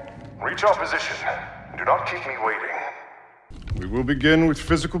 Master? Reach our position. Do not keep me waiting. We will begin with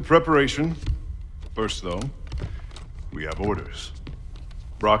physical preparation. First, though, we have orders.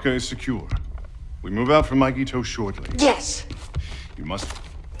 Braca is secure. We move out from Maikito shortly. Yes! You must...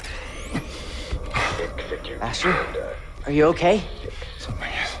 Master, are you okay?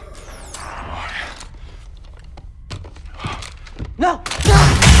 Something is... No!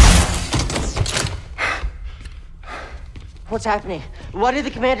 What's happening? What did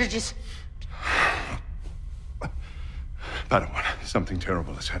the commander just... Padawan, something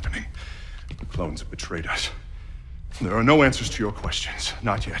terrible is happening. The clones have betrayed us. There are no answers to your questions.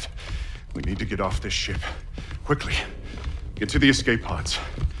 Not yet. We need to get off this ship. Quickly. Get to the escape pods.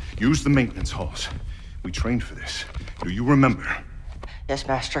 Use the maintenance halls. We trained for this. Do you remember? Yes,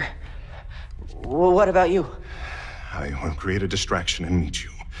 Master. What about you? I will create a distraction and meet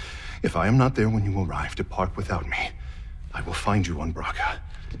you. If I am not there when you arrive, depart without me. I will find you on Braca.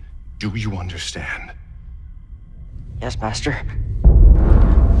 Do you understand? Yes, Master.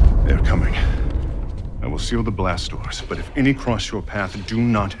 They're coming. I will seal the blast doors, but if any cross your path, do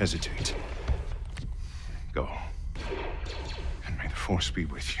not hesitate. Go. And may the Force be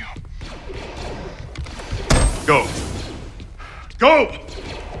with you. Go! Go!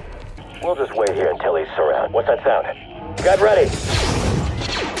 We'll just wait here until he's surrounded. What's that sound? Get ready!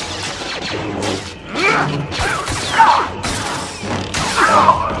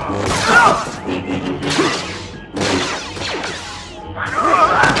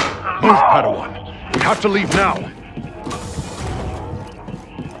 Move, Padawan. We have to leave now.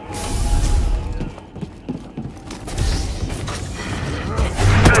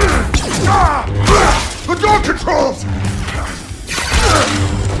 The door controls!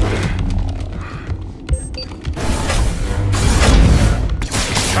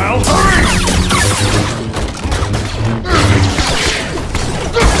 Cal, hurry!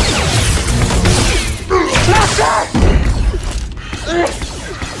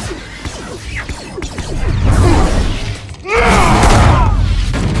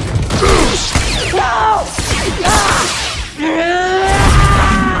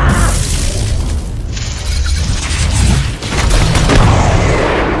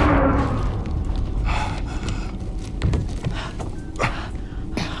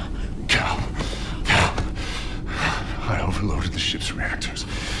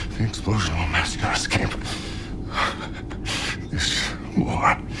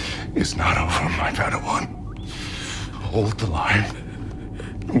 Hold the line.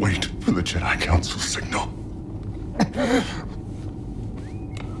 Wait for the Jedi Council signal.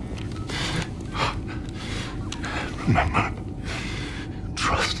 Remember,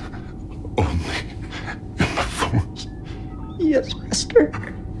 trust only in the Force. Yes, Master.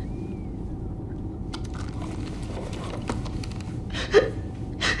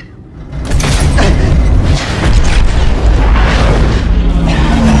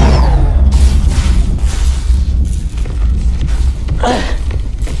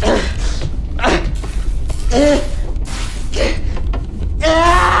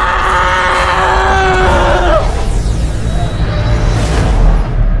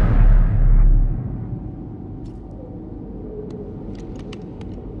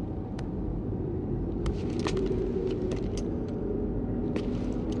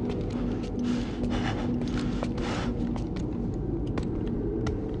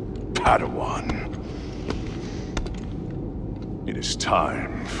 Padawan. It is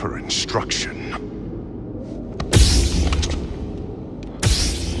time for instruction.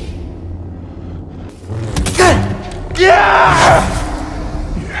 Yes.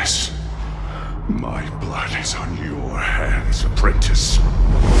 My blood is on your hands, apprentice.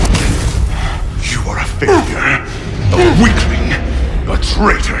 You are a failure, a weakling, a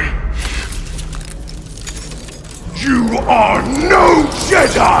traitor. You are no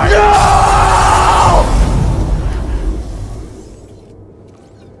Jedi! No!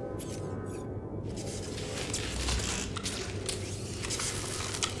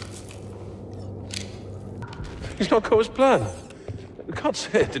 He's not go as planned. You can't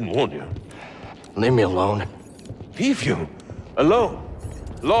say I didn't warn you. Leave me alone. Leave you? Alone?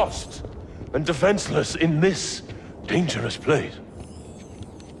 Lost? And defenseless in this dangerous place?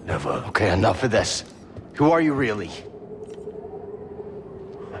 Never. Okay, enough of this. Who are you really?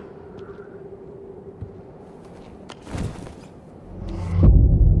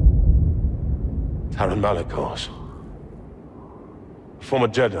 Taron Malicos. Former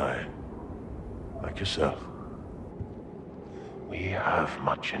Jedi. Like yourself. We have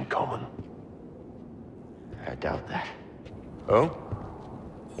much in common. I doubt that. Oh?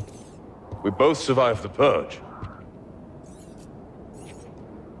 We both survived the Purge.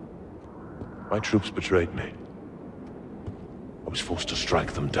 My troops betrayed me. I was forced to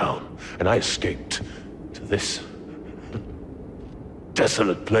strike them down, and I escaped to this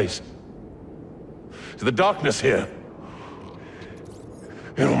desolate place. To the darkness here.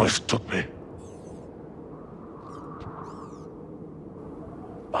 It almost took me.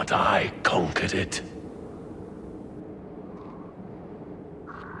 But I conquered it.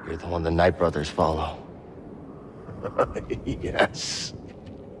 You're the one the Night Brothers follow. Yes.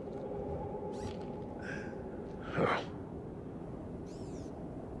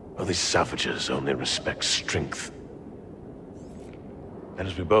 Well, these savages only respect strength. And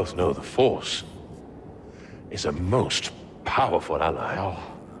as we both know, the Force is a most powerful ally.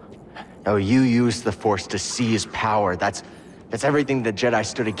 No, you used the Force to seize power. That's everything the Jedi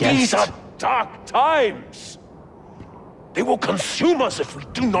stood against. These are dark times. They will consume us if we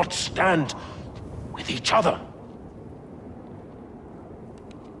do not stand with each other.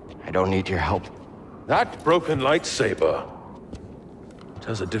 I don't need your help. That broken lightsaber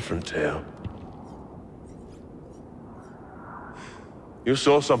tells a different tale. You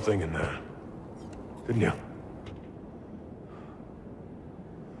saw something in there, didn't you?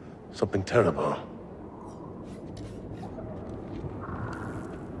 Something terrible.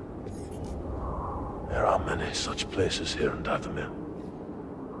 There are many such places here in Dathomir.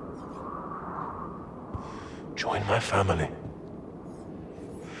 Join my family.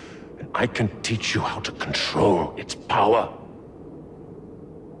 And I can teach you how to control its power.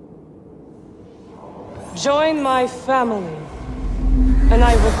 Join my family, and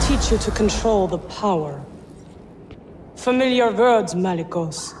I will teach you to control the power. Familiar words,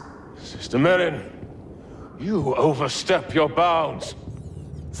 Malicos. Sister Merrin, you overstep your bounds.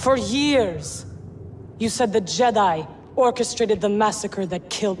 For years, you said the Jedi orchestrated the massacre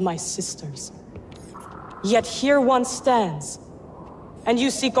that killed my sisters. Yet here one stands, and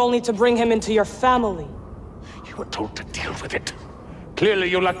you seek only to bring him into your family. You were told to deal with it. Clearly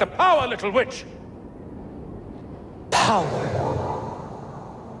you lack the power, little witch. Power.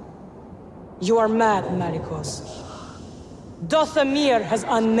 You are mad, Malicos. Dathomir has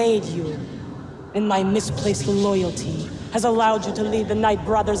unmade you, and my misplaced loyalty has allowed you to lead the Night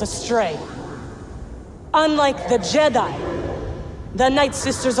Brothers astray. Unlike the Jedi, the Night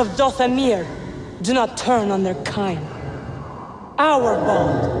Sisters of Dathomir do not turn on their kind. Our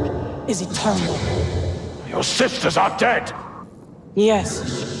bond is eternal. Your sisters are dead! Yes.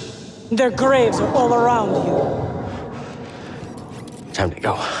 Their graves are all around you. Time to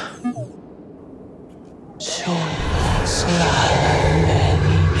go.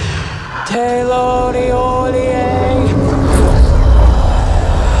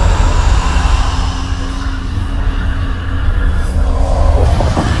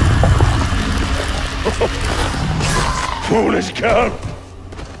 Foolish girl!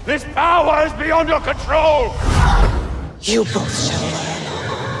 This power is beyond your control! You both shall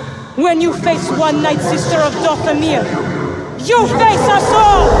learn. When you face one Night Sister of Dathomir, you face us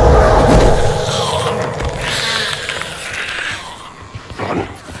all! Run.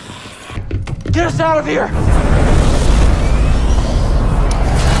 Get us out of here!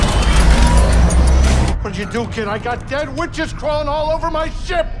 What'd you do, kid? I got dead witches crawling all over my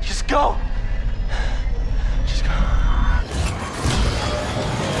ship! Just go!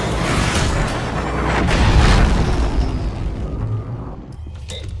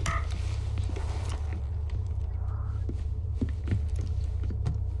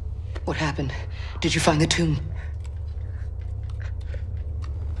 What happened? Did you find the tomb?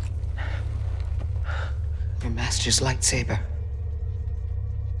 Your master's lightsaber.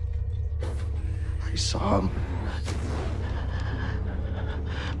 I saw him.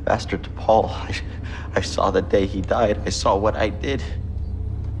 Master T'Pol, I saw the day he died. I saw what I did.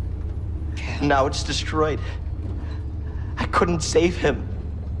 Cal. Now it's destroyed. I couldn't save him.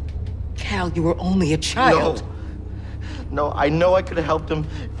 Cal, you were only a child. No, I know I could have helped him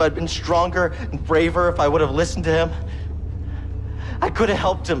if I'd been stronger and braver, if I would have listened to him. I could have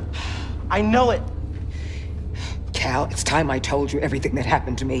helped him. I know it. Cal, it's time I told you everything that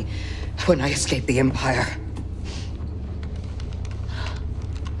happened to me when I escaped the Empire.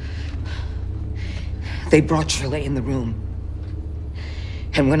 They brought Shirley in the room.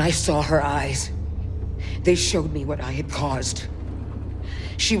 And when I saw her eyes, they showed me what I had caused.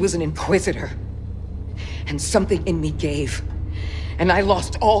 She was an Inquisitor. And something in me gave. And I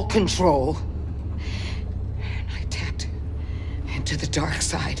lost all control. And I tapped into the dark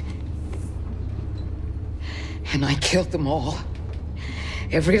side. And I killed them all.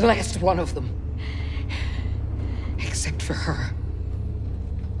 Every last one of them. Except for her.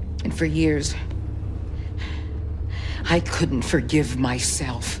 And for years, I couldn't forgive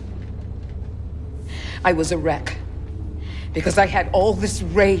myself. I was a wreck. Because I had all this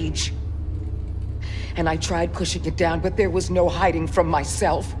rage. And I tried pushing it down, but there was no hiding from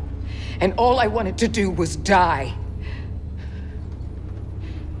myself. And all I wanted to do was die.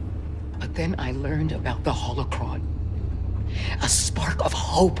 But then I learned about the Holocron. A spark of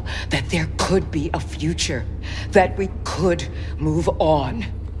hope that there could be a future. That we could move on.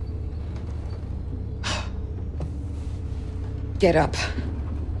 Get up.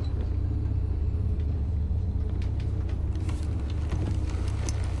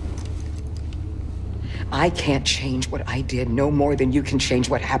 I can't change what I did no more than you can change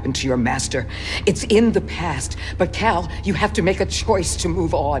what happened to your master. It's in the past. But Cal, you have to make a choice to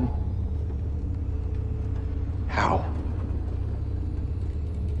move on. How?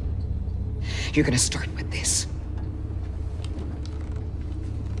 You're gonna start with this.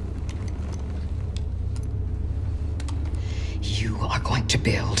 You are going to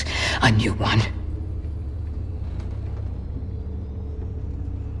build a new one.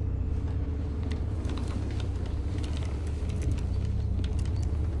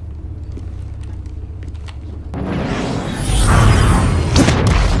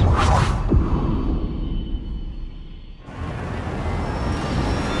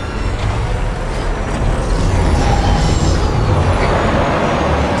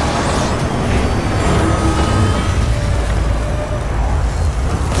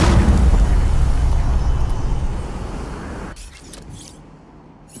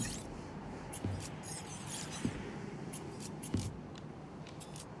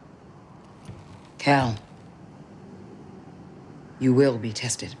 Cal, you will be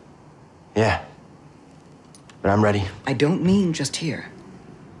tested. Yeah. But I'm ready. I don't mean just here.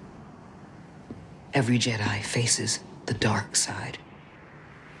 Every Jedi faces the dark side.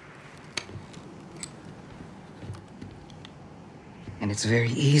 And it's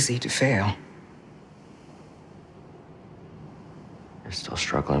very easy to fail. You're still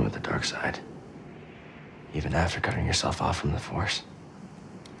struggling with the dark side. Even after cutting yourself off from the Force.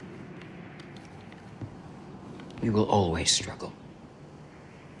 We will always struggle.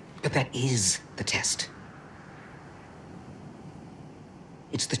 But that is the test.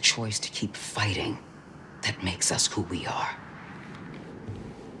 It's the choice to keep fighting that makes us who we are.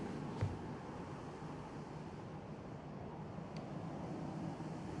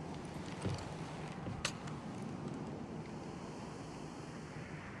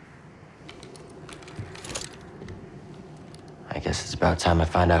 I guess it's about time I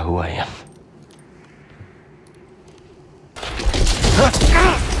find out who I am.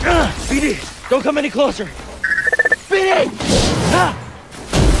 BD, don't come any closer. BD!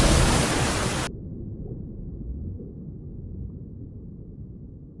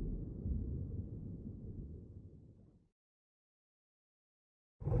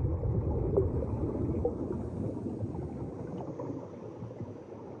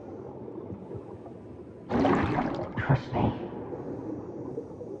 Trust me.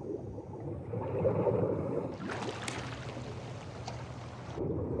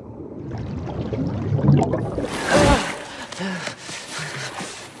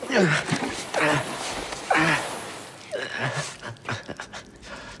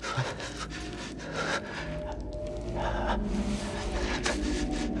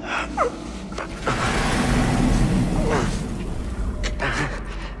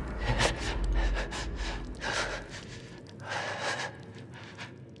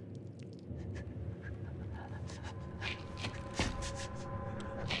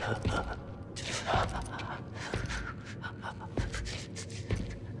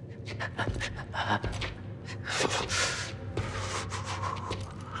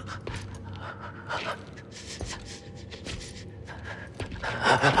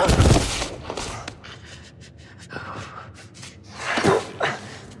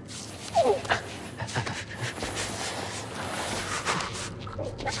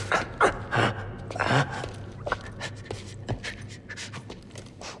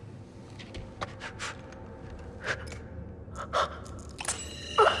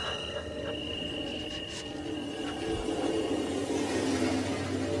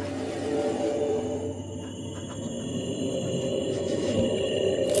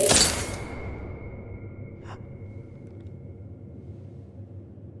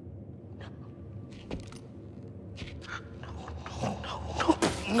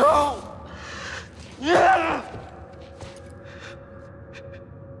 No! Yeah!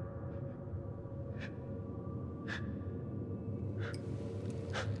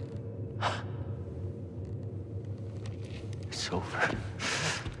 It's over.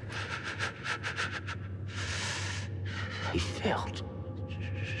 He failed.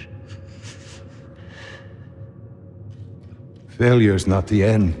 Failure's not the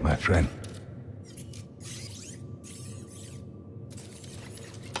end, my friend.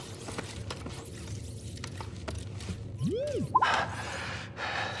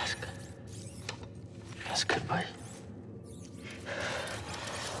 That's good, buddy.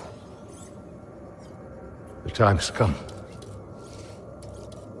 The time's come.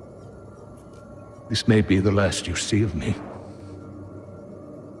 This may be the last you see of me.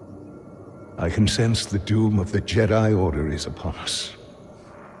 I can sense the doom of the Jedi Order is upon us.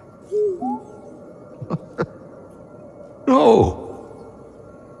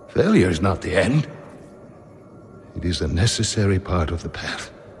 No! Failure is not the end. It is a necessary part of the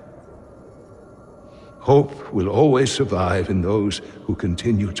path. Hope will always survive in those who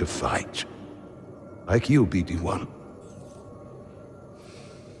continue to fight. Like you, BD-1.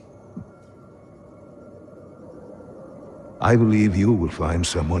 I believe you will find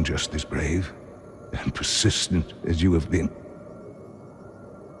someone just as brave and persistent as you have been.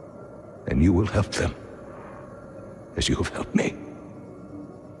 And you will help them, as you have helped me.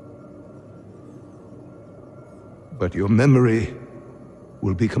 But your memory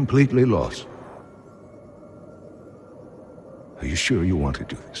will be completely lost. Are you sure you want to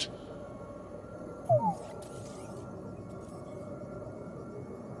do this?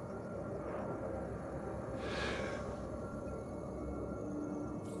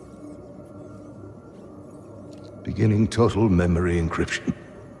 Beginning total memory encryption.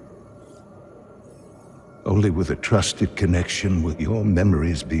 Only with a trusted connection will your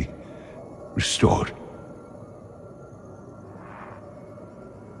memories be restored.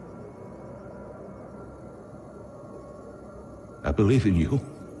 I believe in you,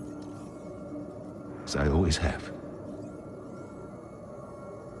 as I always have.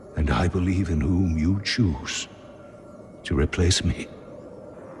 And I believe in whom you choose to replace me.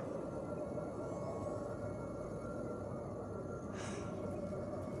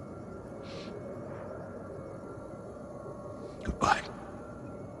 Goodbye,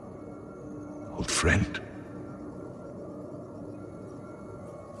 old friend.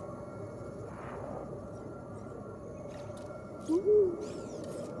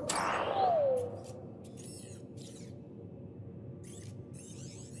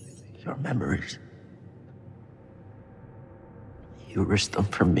 Your memories. You risked them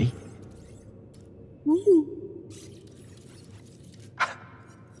for me.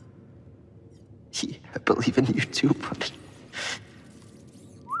 Yeah, I believe in you too, buddy.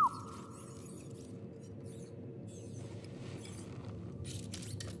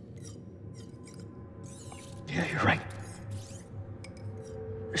 Yeah, you're right.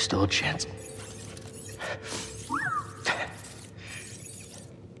 There's still a chance.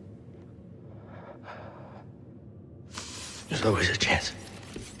 There's always a chance.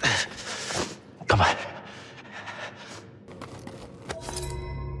 Come on.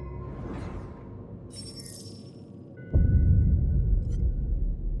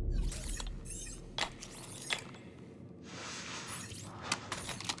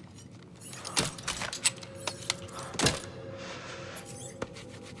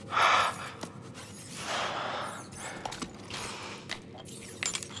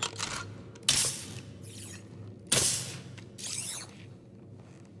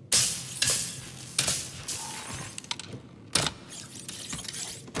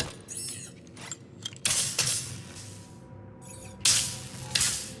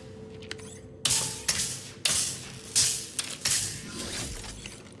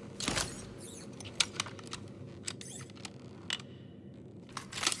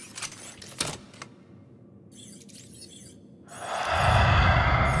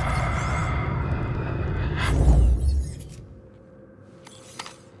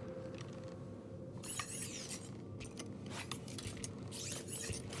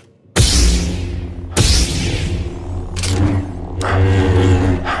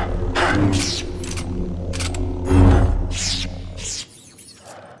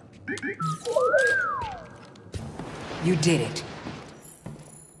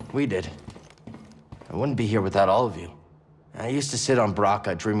 we did. I wouldn't be here without all of you. I used to sit on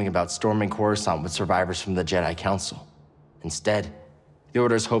Braca dreaming about storming Coruscant with survivors from the Jedi Council. Instead, the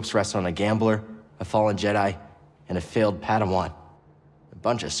Order's hopes rest on a gambler, a fallen Jedi, and a failed Padawan. A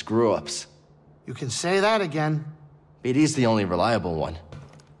bunch of screw-ups. You can say that again. BD's the only reliable one.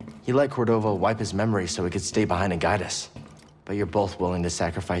 He let Cordova wipe his memory so he could stay behind and guide us. But you're both willing to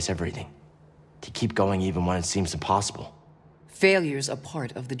sacrifice everything. To keep going even when it seems impossible. Failure's a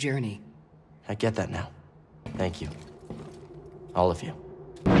part of the journey. I get that now. Thank you. All of you.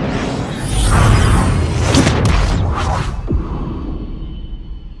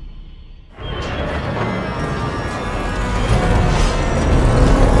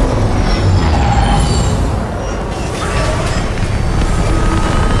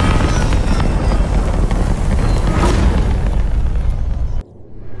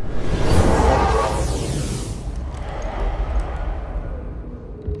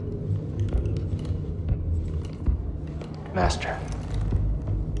 Master.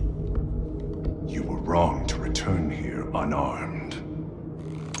 You were wrong to return here unarmed.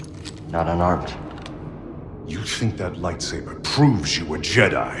 Not unarmed. You think that lightsaber proves you a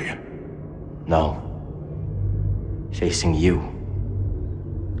Jedi? No. Facing you.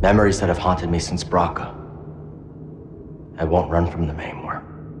 Memories that have haunted me since Braca. I won't run from them anymore.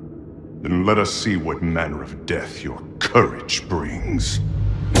 Then let us see what manner of death your courage brings.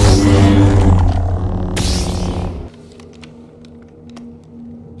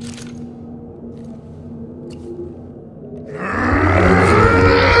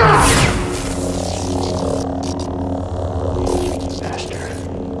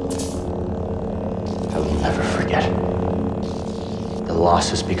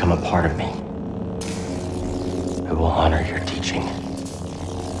 Has become a part of me. I will honor your teaching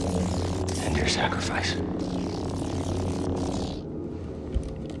and your sacrifice.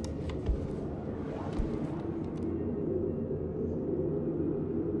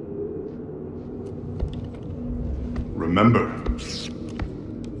 Remember,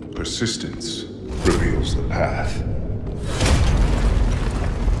 persistence reveals the path.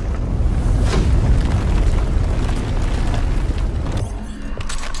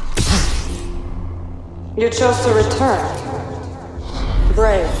 You chose to return.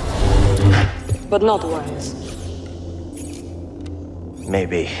 Brave, but not wise.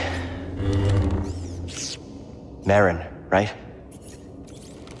 Maybe. Marin, right?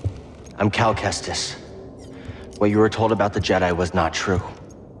 I'm Cal Kestis. What you were told about the Jedi was not true.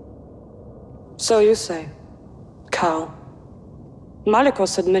 So you say. Cal. Malicos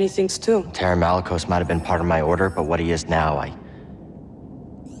said many things too. Terran Malicos might have been part of my order, but what he is now, I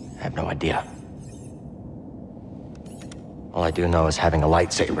have no idea. All I do know is having a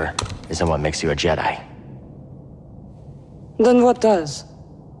lightsaber isn't what makes you a Jedi. Then what does?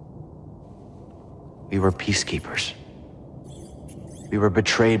 We were peacekeepers. We were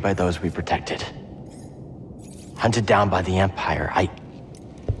betrayed by those we protected. Hunted down by the Empire. I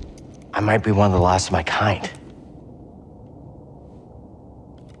might be one of the last of my kind.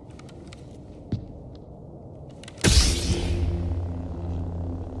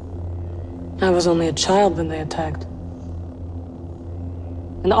 I was only a child when they attacked.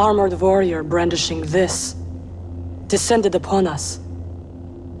 An armored warrior brandishing this descended upon us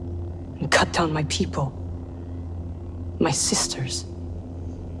and cut down my people, my sisters,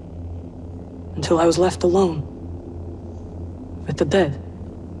 until I was left alone with the dead.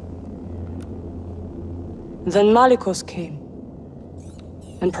 Then Malicos came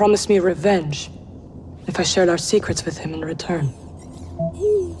and promised me revenge if I shared our secrets with him in return.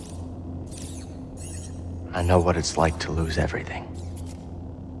 I know what it's like to lose everything.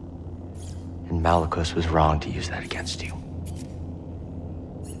 And Malicos was wrong to use that against you.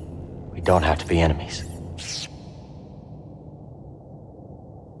 We don't have to be enemies.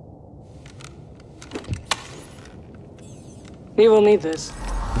 You will need this.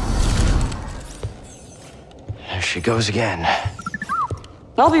 There she goes again.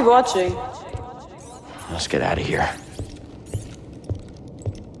 I'll be watching. Let's get out of here.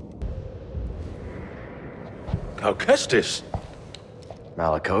 Cal Kestis.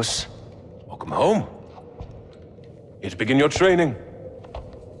 Malicos. Welcome home. Here to begin your training.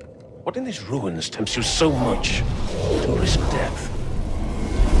 What in these ruins tempts you so much to risk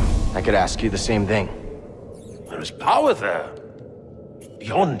death? I could ask you the same thing. There is power there.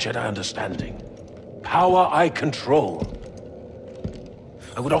 Beyond Jedi understanding. Power I control.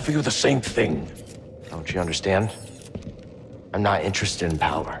 I would offer you the same thing. Don't you understand? I'm not interested in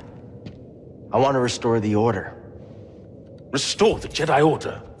power. I want to restore the Order. Restore the Jedi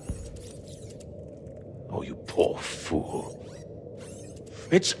Order? Oh, you poor fool.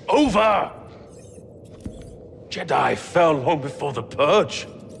 It's over! Jedi fell long before the Purge.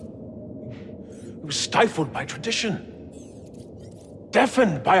 It was stifled by tradition.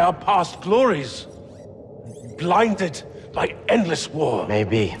 Deafened by our past glories. Blinded by endless war.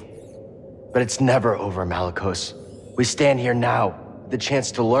 Maybe. But it's never over, Malicos. We stand here now, with the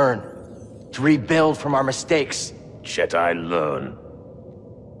chance to learn. To rebuild from our mistakes. Jedi learn.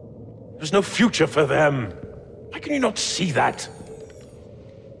 There's no future for them. Why can you not see that?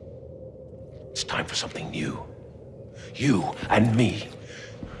 It's time for something new. You and me.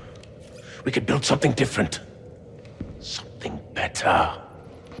 We could build something different. Something better.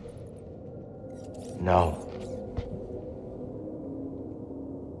 No.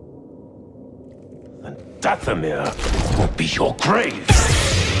 And Dathomir will be your grave.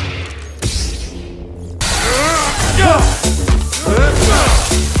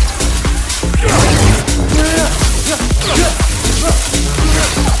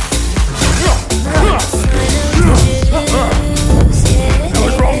 I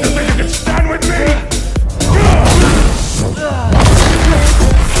was wrong to think you could stand with me!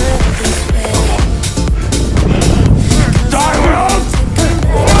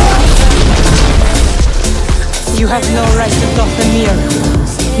 You have no right to Dathomir.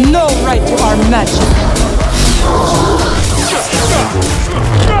 No right to our magic.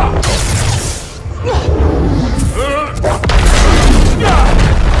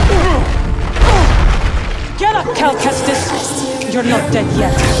 Get up, Cal Kestis! You're not dead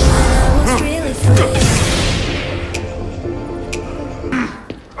yet.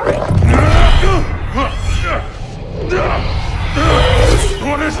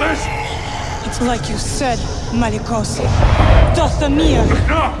 What is this? It's like you said, Malicos. Dathomir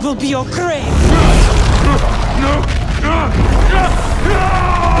will be your grave.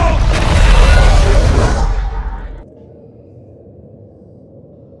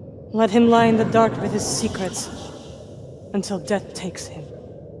 Let him lie in the dark with his secrets until death takes him.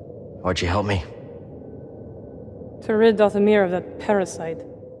 Why'd you help me? To rid Dathomir of that parasite.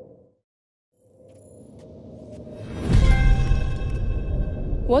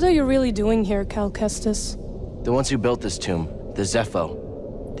 What are you really doing here, Cal Kestis? The ones who built this tomb, the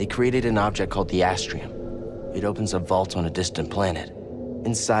Zepho, they created an object called the Astrium. It opens a vault on a distant planet.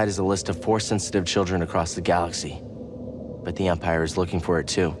 Inside is a list of Force-sensitive children across the galaxy. But the Empire is looking for it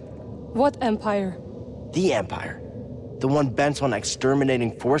too. What Empire? The Empire. The one bent on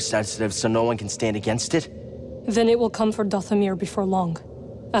exterminating Force-sensitives so no one can stand against it? Then it will come for Dathomir before long,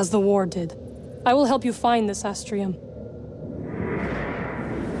 as the war did. I will help you find this Astrium.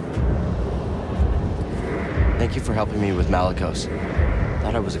 Thank you for helping me with Malicos.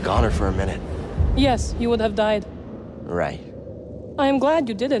 Thought I was a goner for a minute. Yes, you would have died. Right. I am glad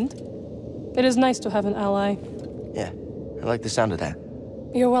you didn't. It is nice to have an ally. Yeah, I like the sound of that.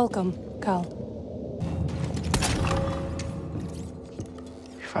 You're welcome, Cal.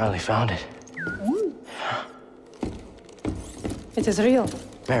 You finally found it. It is real.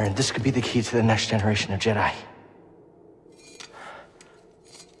 Baron, this could be the key to the next generation of Jedi.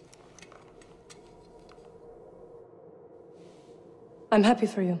 I'm happy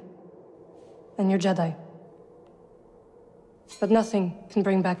for you. And your Jedi. But nothing can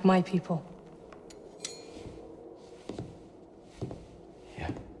bring back my people.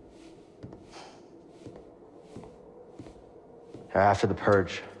 After the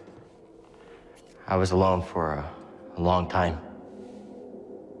Purge, I was alone for a long time.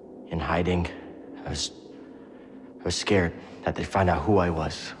 In hiding, I was scared that they'd find out who I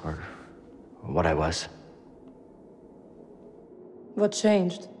was, or what I was. What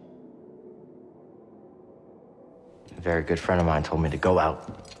changed? A very good friend of mine told me to go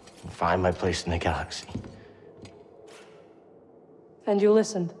out and find my place in the galaxy. And you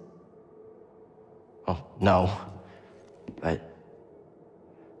listened? Well, no. But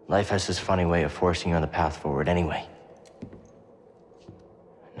life has this funny way of forcing you on the path forward anyway.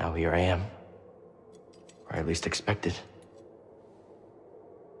 Now here I am. Or at least expected.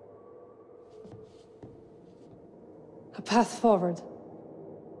 A path forward.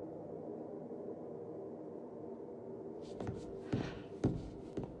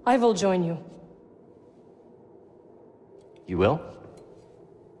 I will join you. You will?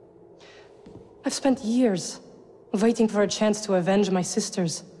 I've spent years waiting for a chance to avenge my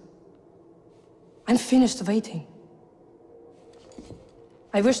sisters. I'm finished waiting.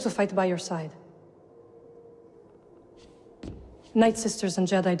 I wish to fight by your side. Night Sisters and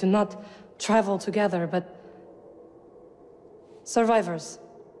Jedi do not travel together, but survivors.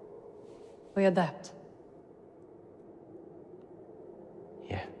 We adapt.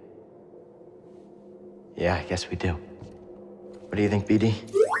 Yeah, I guess we do. What do you think, BD?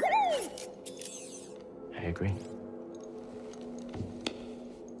 I agree.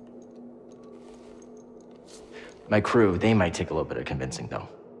 My crew, they might take a little bit of convincing, though.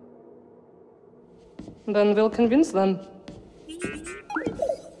 Then we'll convince them.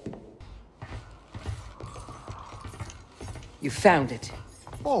 You found it.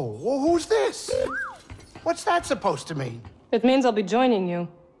 Oh, well, who's this? What's that supposed to mean? It means I'll be joining you.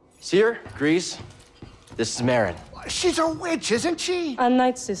 See her, Grease? This is Marin. She's a witch, isn't she? A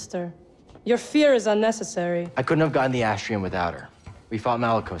Night Sister. Your fear is unnecessary. I couldn't have gotten the Astrium without her. We fought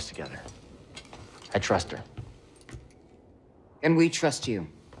Malicos together. I trust her. And we trust you.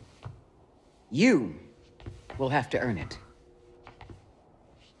 You will have to earn it.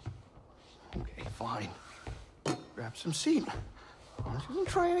 Okay, fine. Grab some seat. She didn't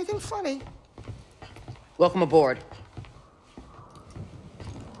try anything funny. Welcome aboard.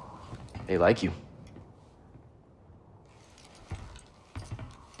 They like you.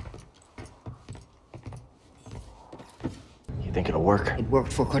 You think it'll work? It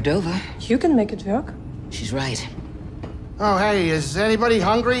worked for Cordova. You can make it work. She's right. Oh, hey, is anybody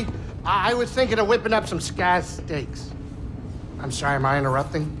hungry? I was thinking of whipping up some scaz steaks. I'm sorry, am I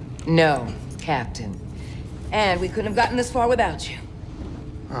interrupting? No, Captain. And we couldn't have gotten this far without you.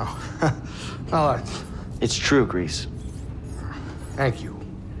 Oh, well, It's true, Grease. thank you.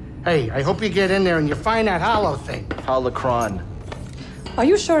 Hey, I hope you get in there and you find that hollow thing. Holocron. Are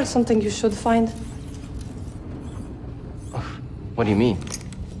you sure it's something you should find? What do you mean?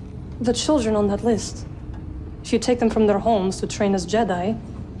 The children on that list. If you take them from their homes to train as Jedi,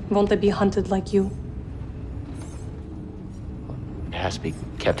 won't they be hunted like you? It has to be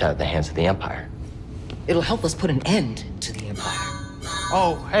kept out of the hands of the Empire. It'll help us put an end to the Empire.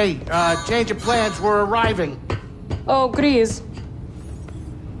 Oh, hey, change of plans, we're arriving. Oh, Grease.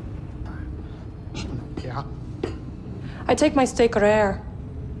 Yeah? I take my steak rare.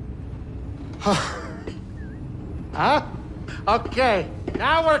 Huh? Okay,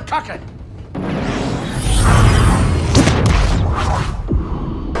 now we're cooking.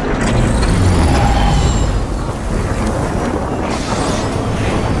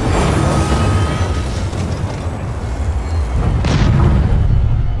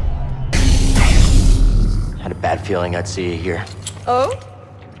 Had a bad feeling I'd see you here. Oh?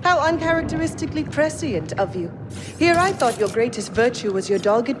 How uncharacteristically prescient of you. Here I thought your greatest virtue was your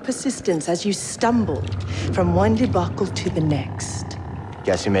dogged persistence as you stumbled from one debacle to the next.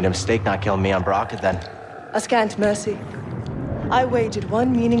 Guess you made a mistake not killing me on Baraka then. A scant mercy. I wagered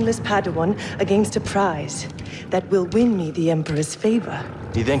one meaningless Padawan against a prize that will win me the Emperor's favor.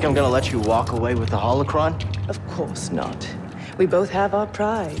 You think I'm gonna let you walk away with the holocron? Of course not. We both have our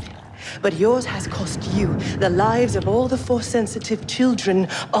pride. But yours has cost you the lives of all the Force-sensitive children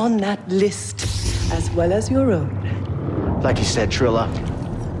on that list, as well as your own. Like you said, Trilla,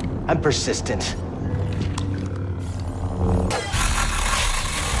 I'm persistent.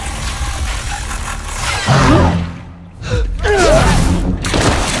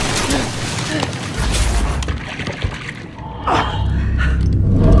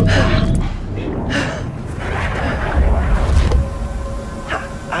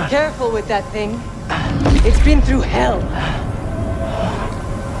 Careful with that thing. It's been through hell.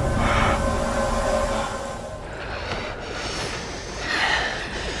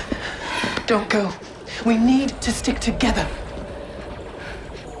 Don't go. We need to stick together.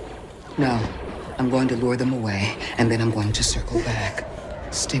 No, I'm going to lure them away, and then I'm going to circle back.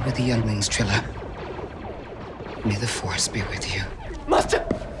 Stay with the younglings, Trilla. May the Force be with you. Master,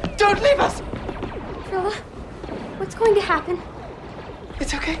 don't leave us! Trilla, what's going to happen?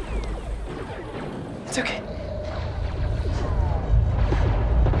 It's okay. It's okay.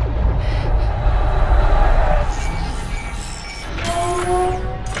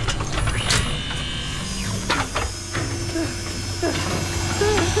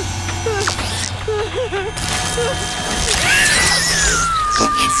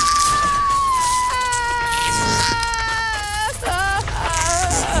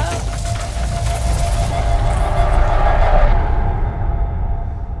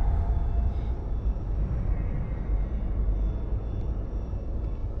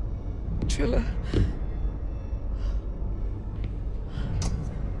 Trilla.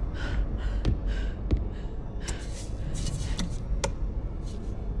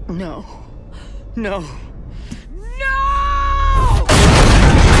 No. No.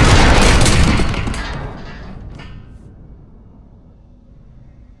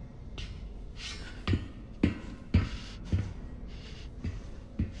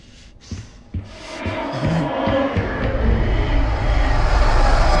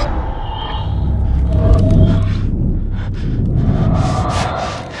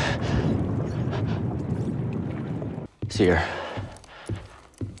 here.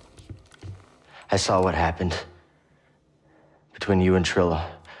 I saw what happened between you and Trilla,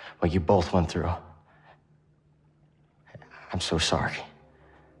 what you both went through. I'm so sorry.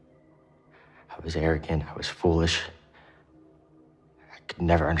 I was arrogant, I was foolish. I could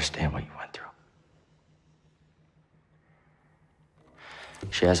never understand what you went through.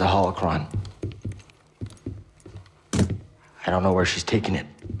 She has a holocron. I don't know where she's taking it.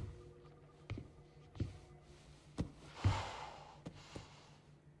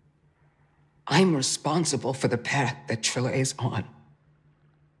 I'm responsible for the path that Trilla is on.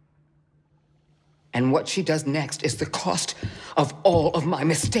 And what she does next is the cost of all of my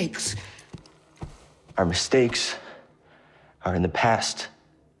mistakes. Our mistakes are in the past.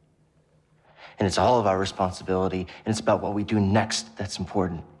 And it's all of our responsibility, and it's about what we do next that's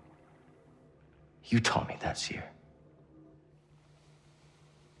important. You taught me that, Seer.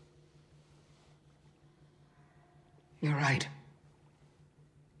 You're right.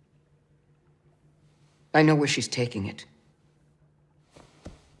 I know where she's taking it.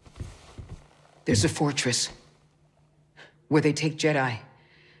 There's a fortress where they take Jedi,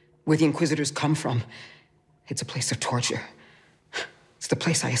 where the Inquisitors come from. It's a place of torture. It's the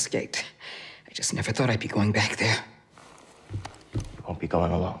place I escaped. I just never thought I'd be going back there. You won't be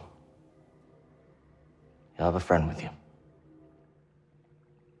going alone. You'll have a friend with you.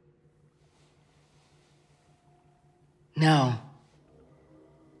 No.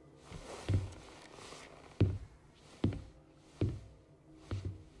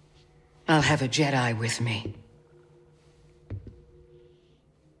 I'll have a Jedi with me.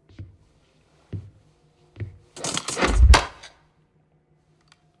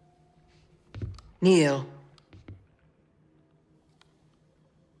 Neil.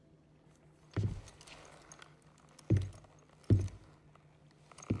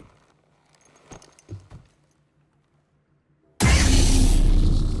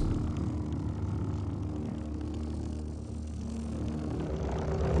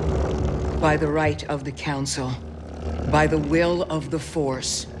 By the right of the Council, by the will of the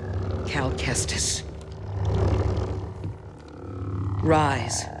Force, Cal Kestis.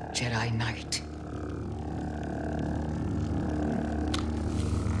 Rise, Jedi Knight.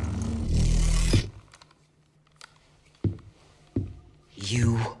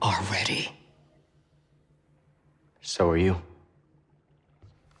 You are ready. So are you.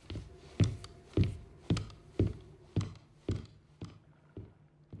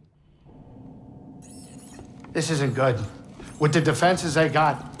 This isn't good. With the defenses they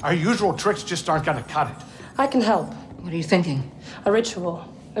got, our usual tricks just aren't gonna cut it. I can help. What are you thinking? A ritual.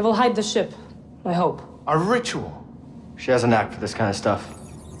 It will hide the ship, I hope. A ritual? She has a knack for this kind of stuff.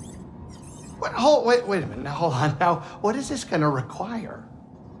 Wait a minute. Now, hold on. Now, what is this gonna require?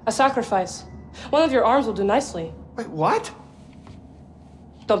 A sacrifice. One of your arms will do nicely. Wait, what?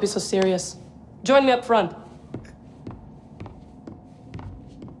 Don't be so serious. Join me up front.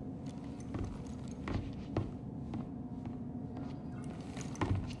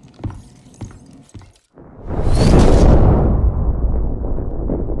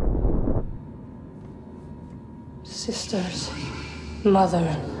 Sisters,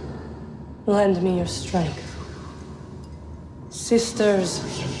 Mother, lend me your strength. Sisters,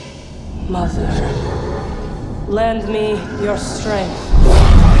 Mother, lend me your strength.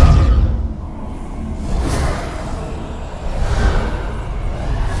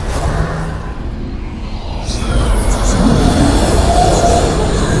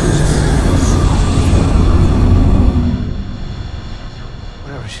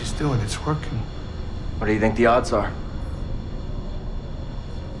 Whatever she's doing, it's working. What do you think the odds are?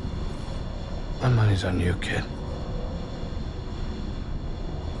 My money's on you, kid.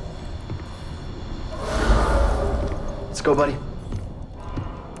 Let's go, buddy.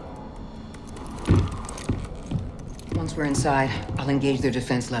 Once we're inside, I'll engage their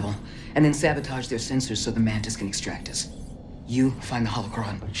defense level, and then sabotage their sensors so the Mantis can extract us. You find the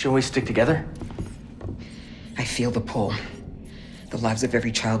holocron. Shouldn't we stick together? I feel the pull. The lives of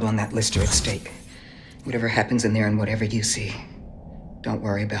every child on that list are at stake. Whatever happens in there and whatever you see, don't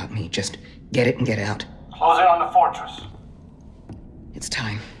worry about me. Just get it and get out. Close in on the fortress. It's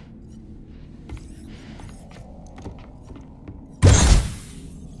time.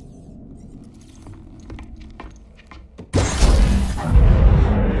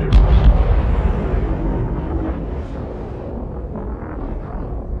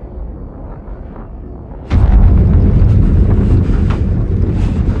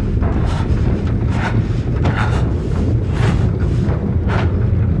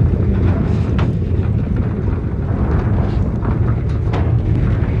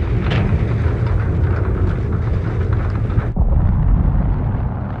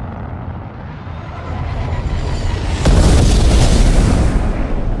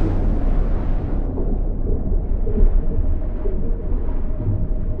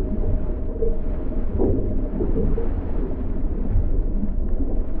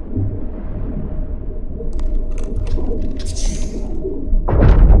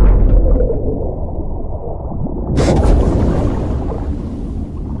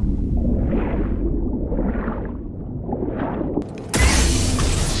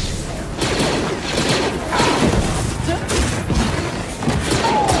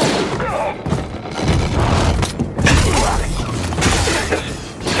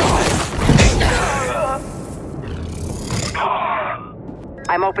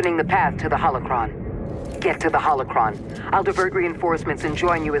 I'm opening the path to the holocron. Get to the holocron. I'll divert reinforcements and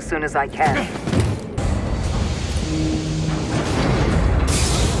join you as soon as I can.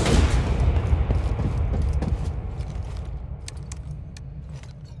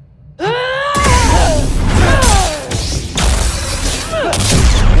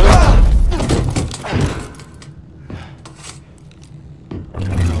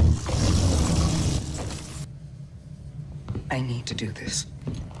 I need to do this.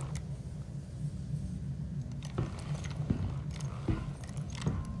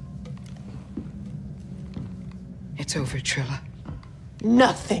 It's over, Trilla.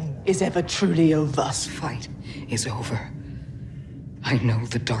 Nothing is ever truly over. This fight is over. I know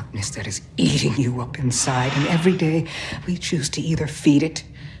the darkness that is eating you up inside, and every day we choose to either feed it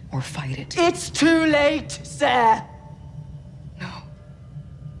or fight it. It's too late, sir. No,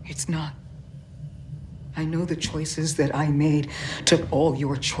 it's not. I know the choices that I made took all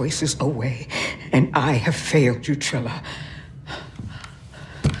your choices away, and I have failed you, Trilla.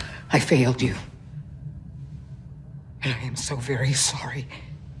 I failed you. And I am so very sorry.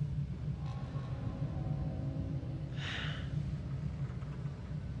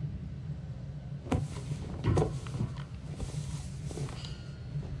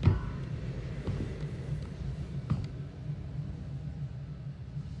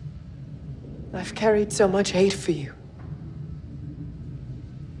 I've carried so much hate for you.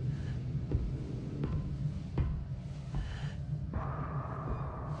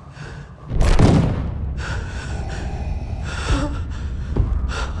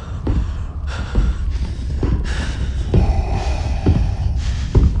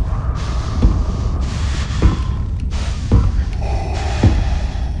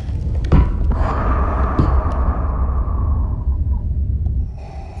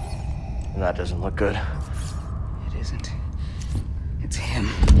 That doesn't look good. It isn't. It's him.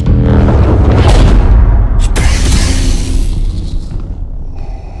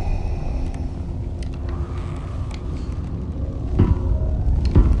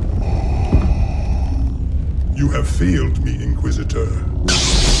 You have failed me, Inquisitor.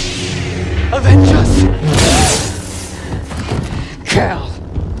 Avenge us! Cal!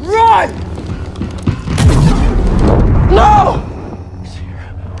 Run! No!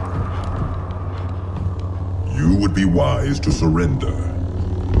 You would be wise to surrender.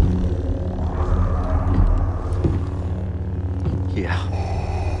 Yeah.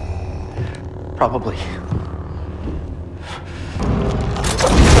 Probably.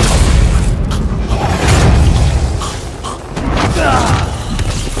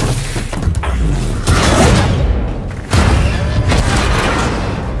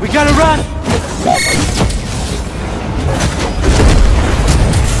 We gotta run!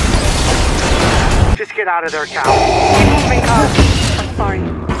 Just get out of there, Cal. Keep moving, Cal. I'm sorry.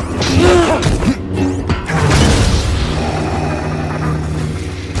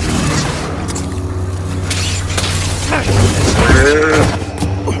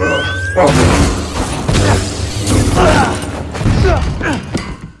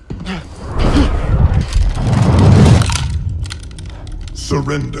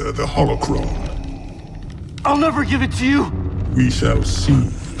 Surrender the holocron. I'll never give it to you! We shall see.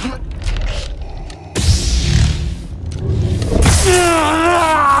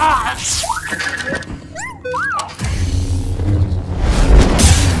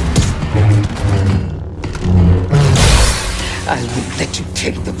 I won't let you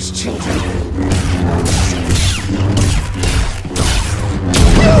take those children.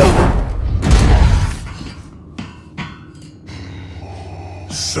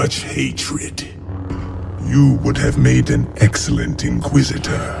 Such hatred. You would have made an excellent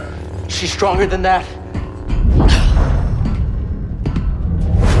Inquisitor. She's stronger than that.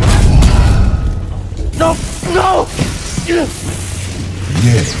 No! No!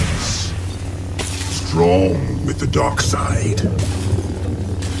 Yes. Strong with the dark side.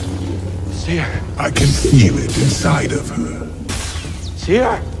 See her. I can feel it inside of her. See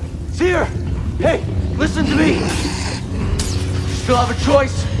her! See her! Hey, listen to me! You still have a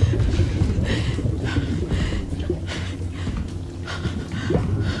choice.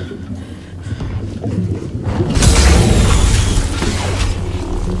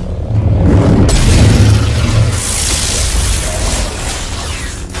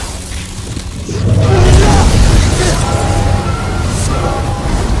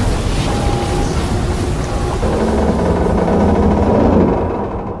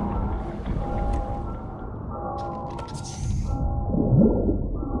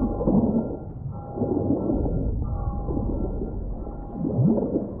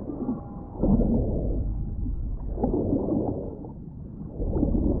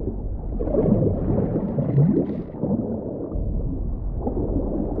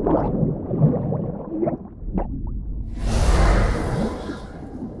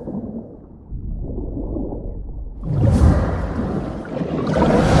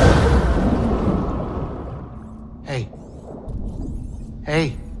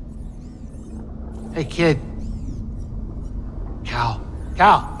 Hey. Hey, kid. Cal.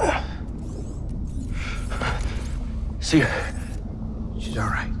 Cal! See her. She's all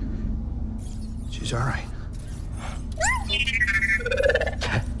right. She's all right.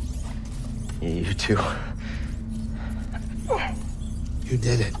 You too. You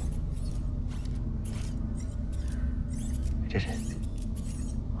did it. We did it.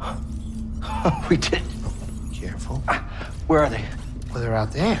 We did. Careful. Where are they? Well, they're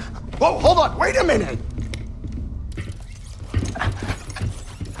out there. Whoa, hold on. Wait a minute.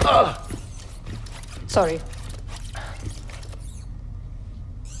 Sorry.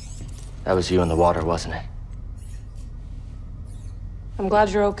 That was you in the water, wasn't it? I'm glad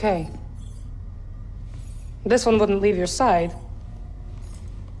you're okay. This one wouldn't leave your side.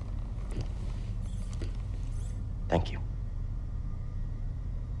 Thank you.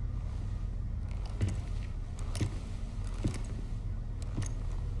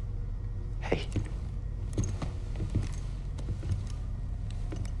 Hey.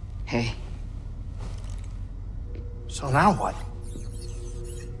 Hey. So now what?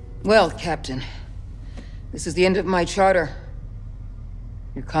 Well, Captain, this is the end of my charter.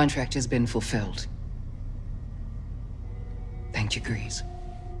 Your contract has been fulfilled. Thank you, Grease.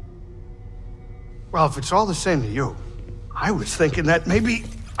 Well, if it's all the same to you, I was thinking that maybe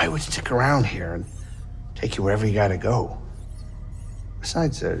I would stick around here and take you wherever you gotta go.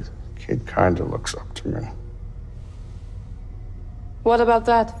 Besides, the kid kinda looks up to me. What about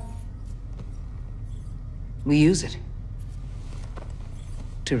that? We use it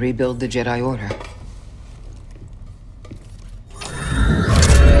to rebuild the Jedi Order.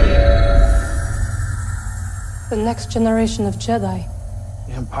 The next generation of Jedi.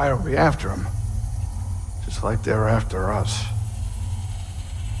 The Empire will be after him. Just like they're after us.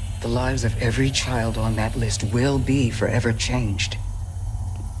 The lives of every child on that list will be forever changed.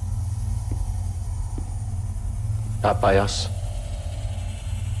 Not by us.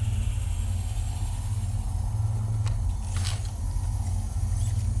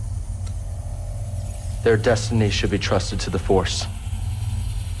 Their destiny should be trusted to the Force.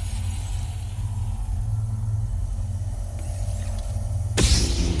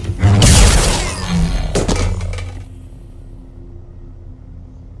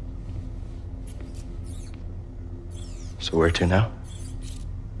 So where to now?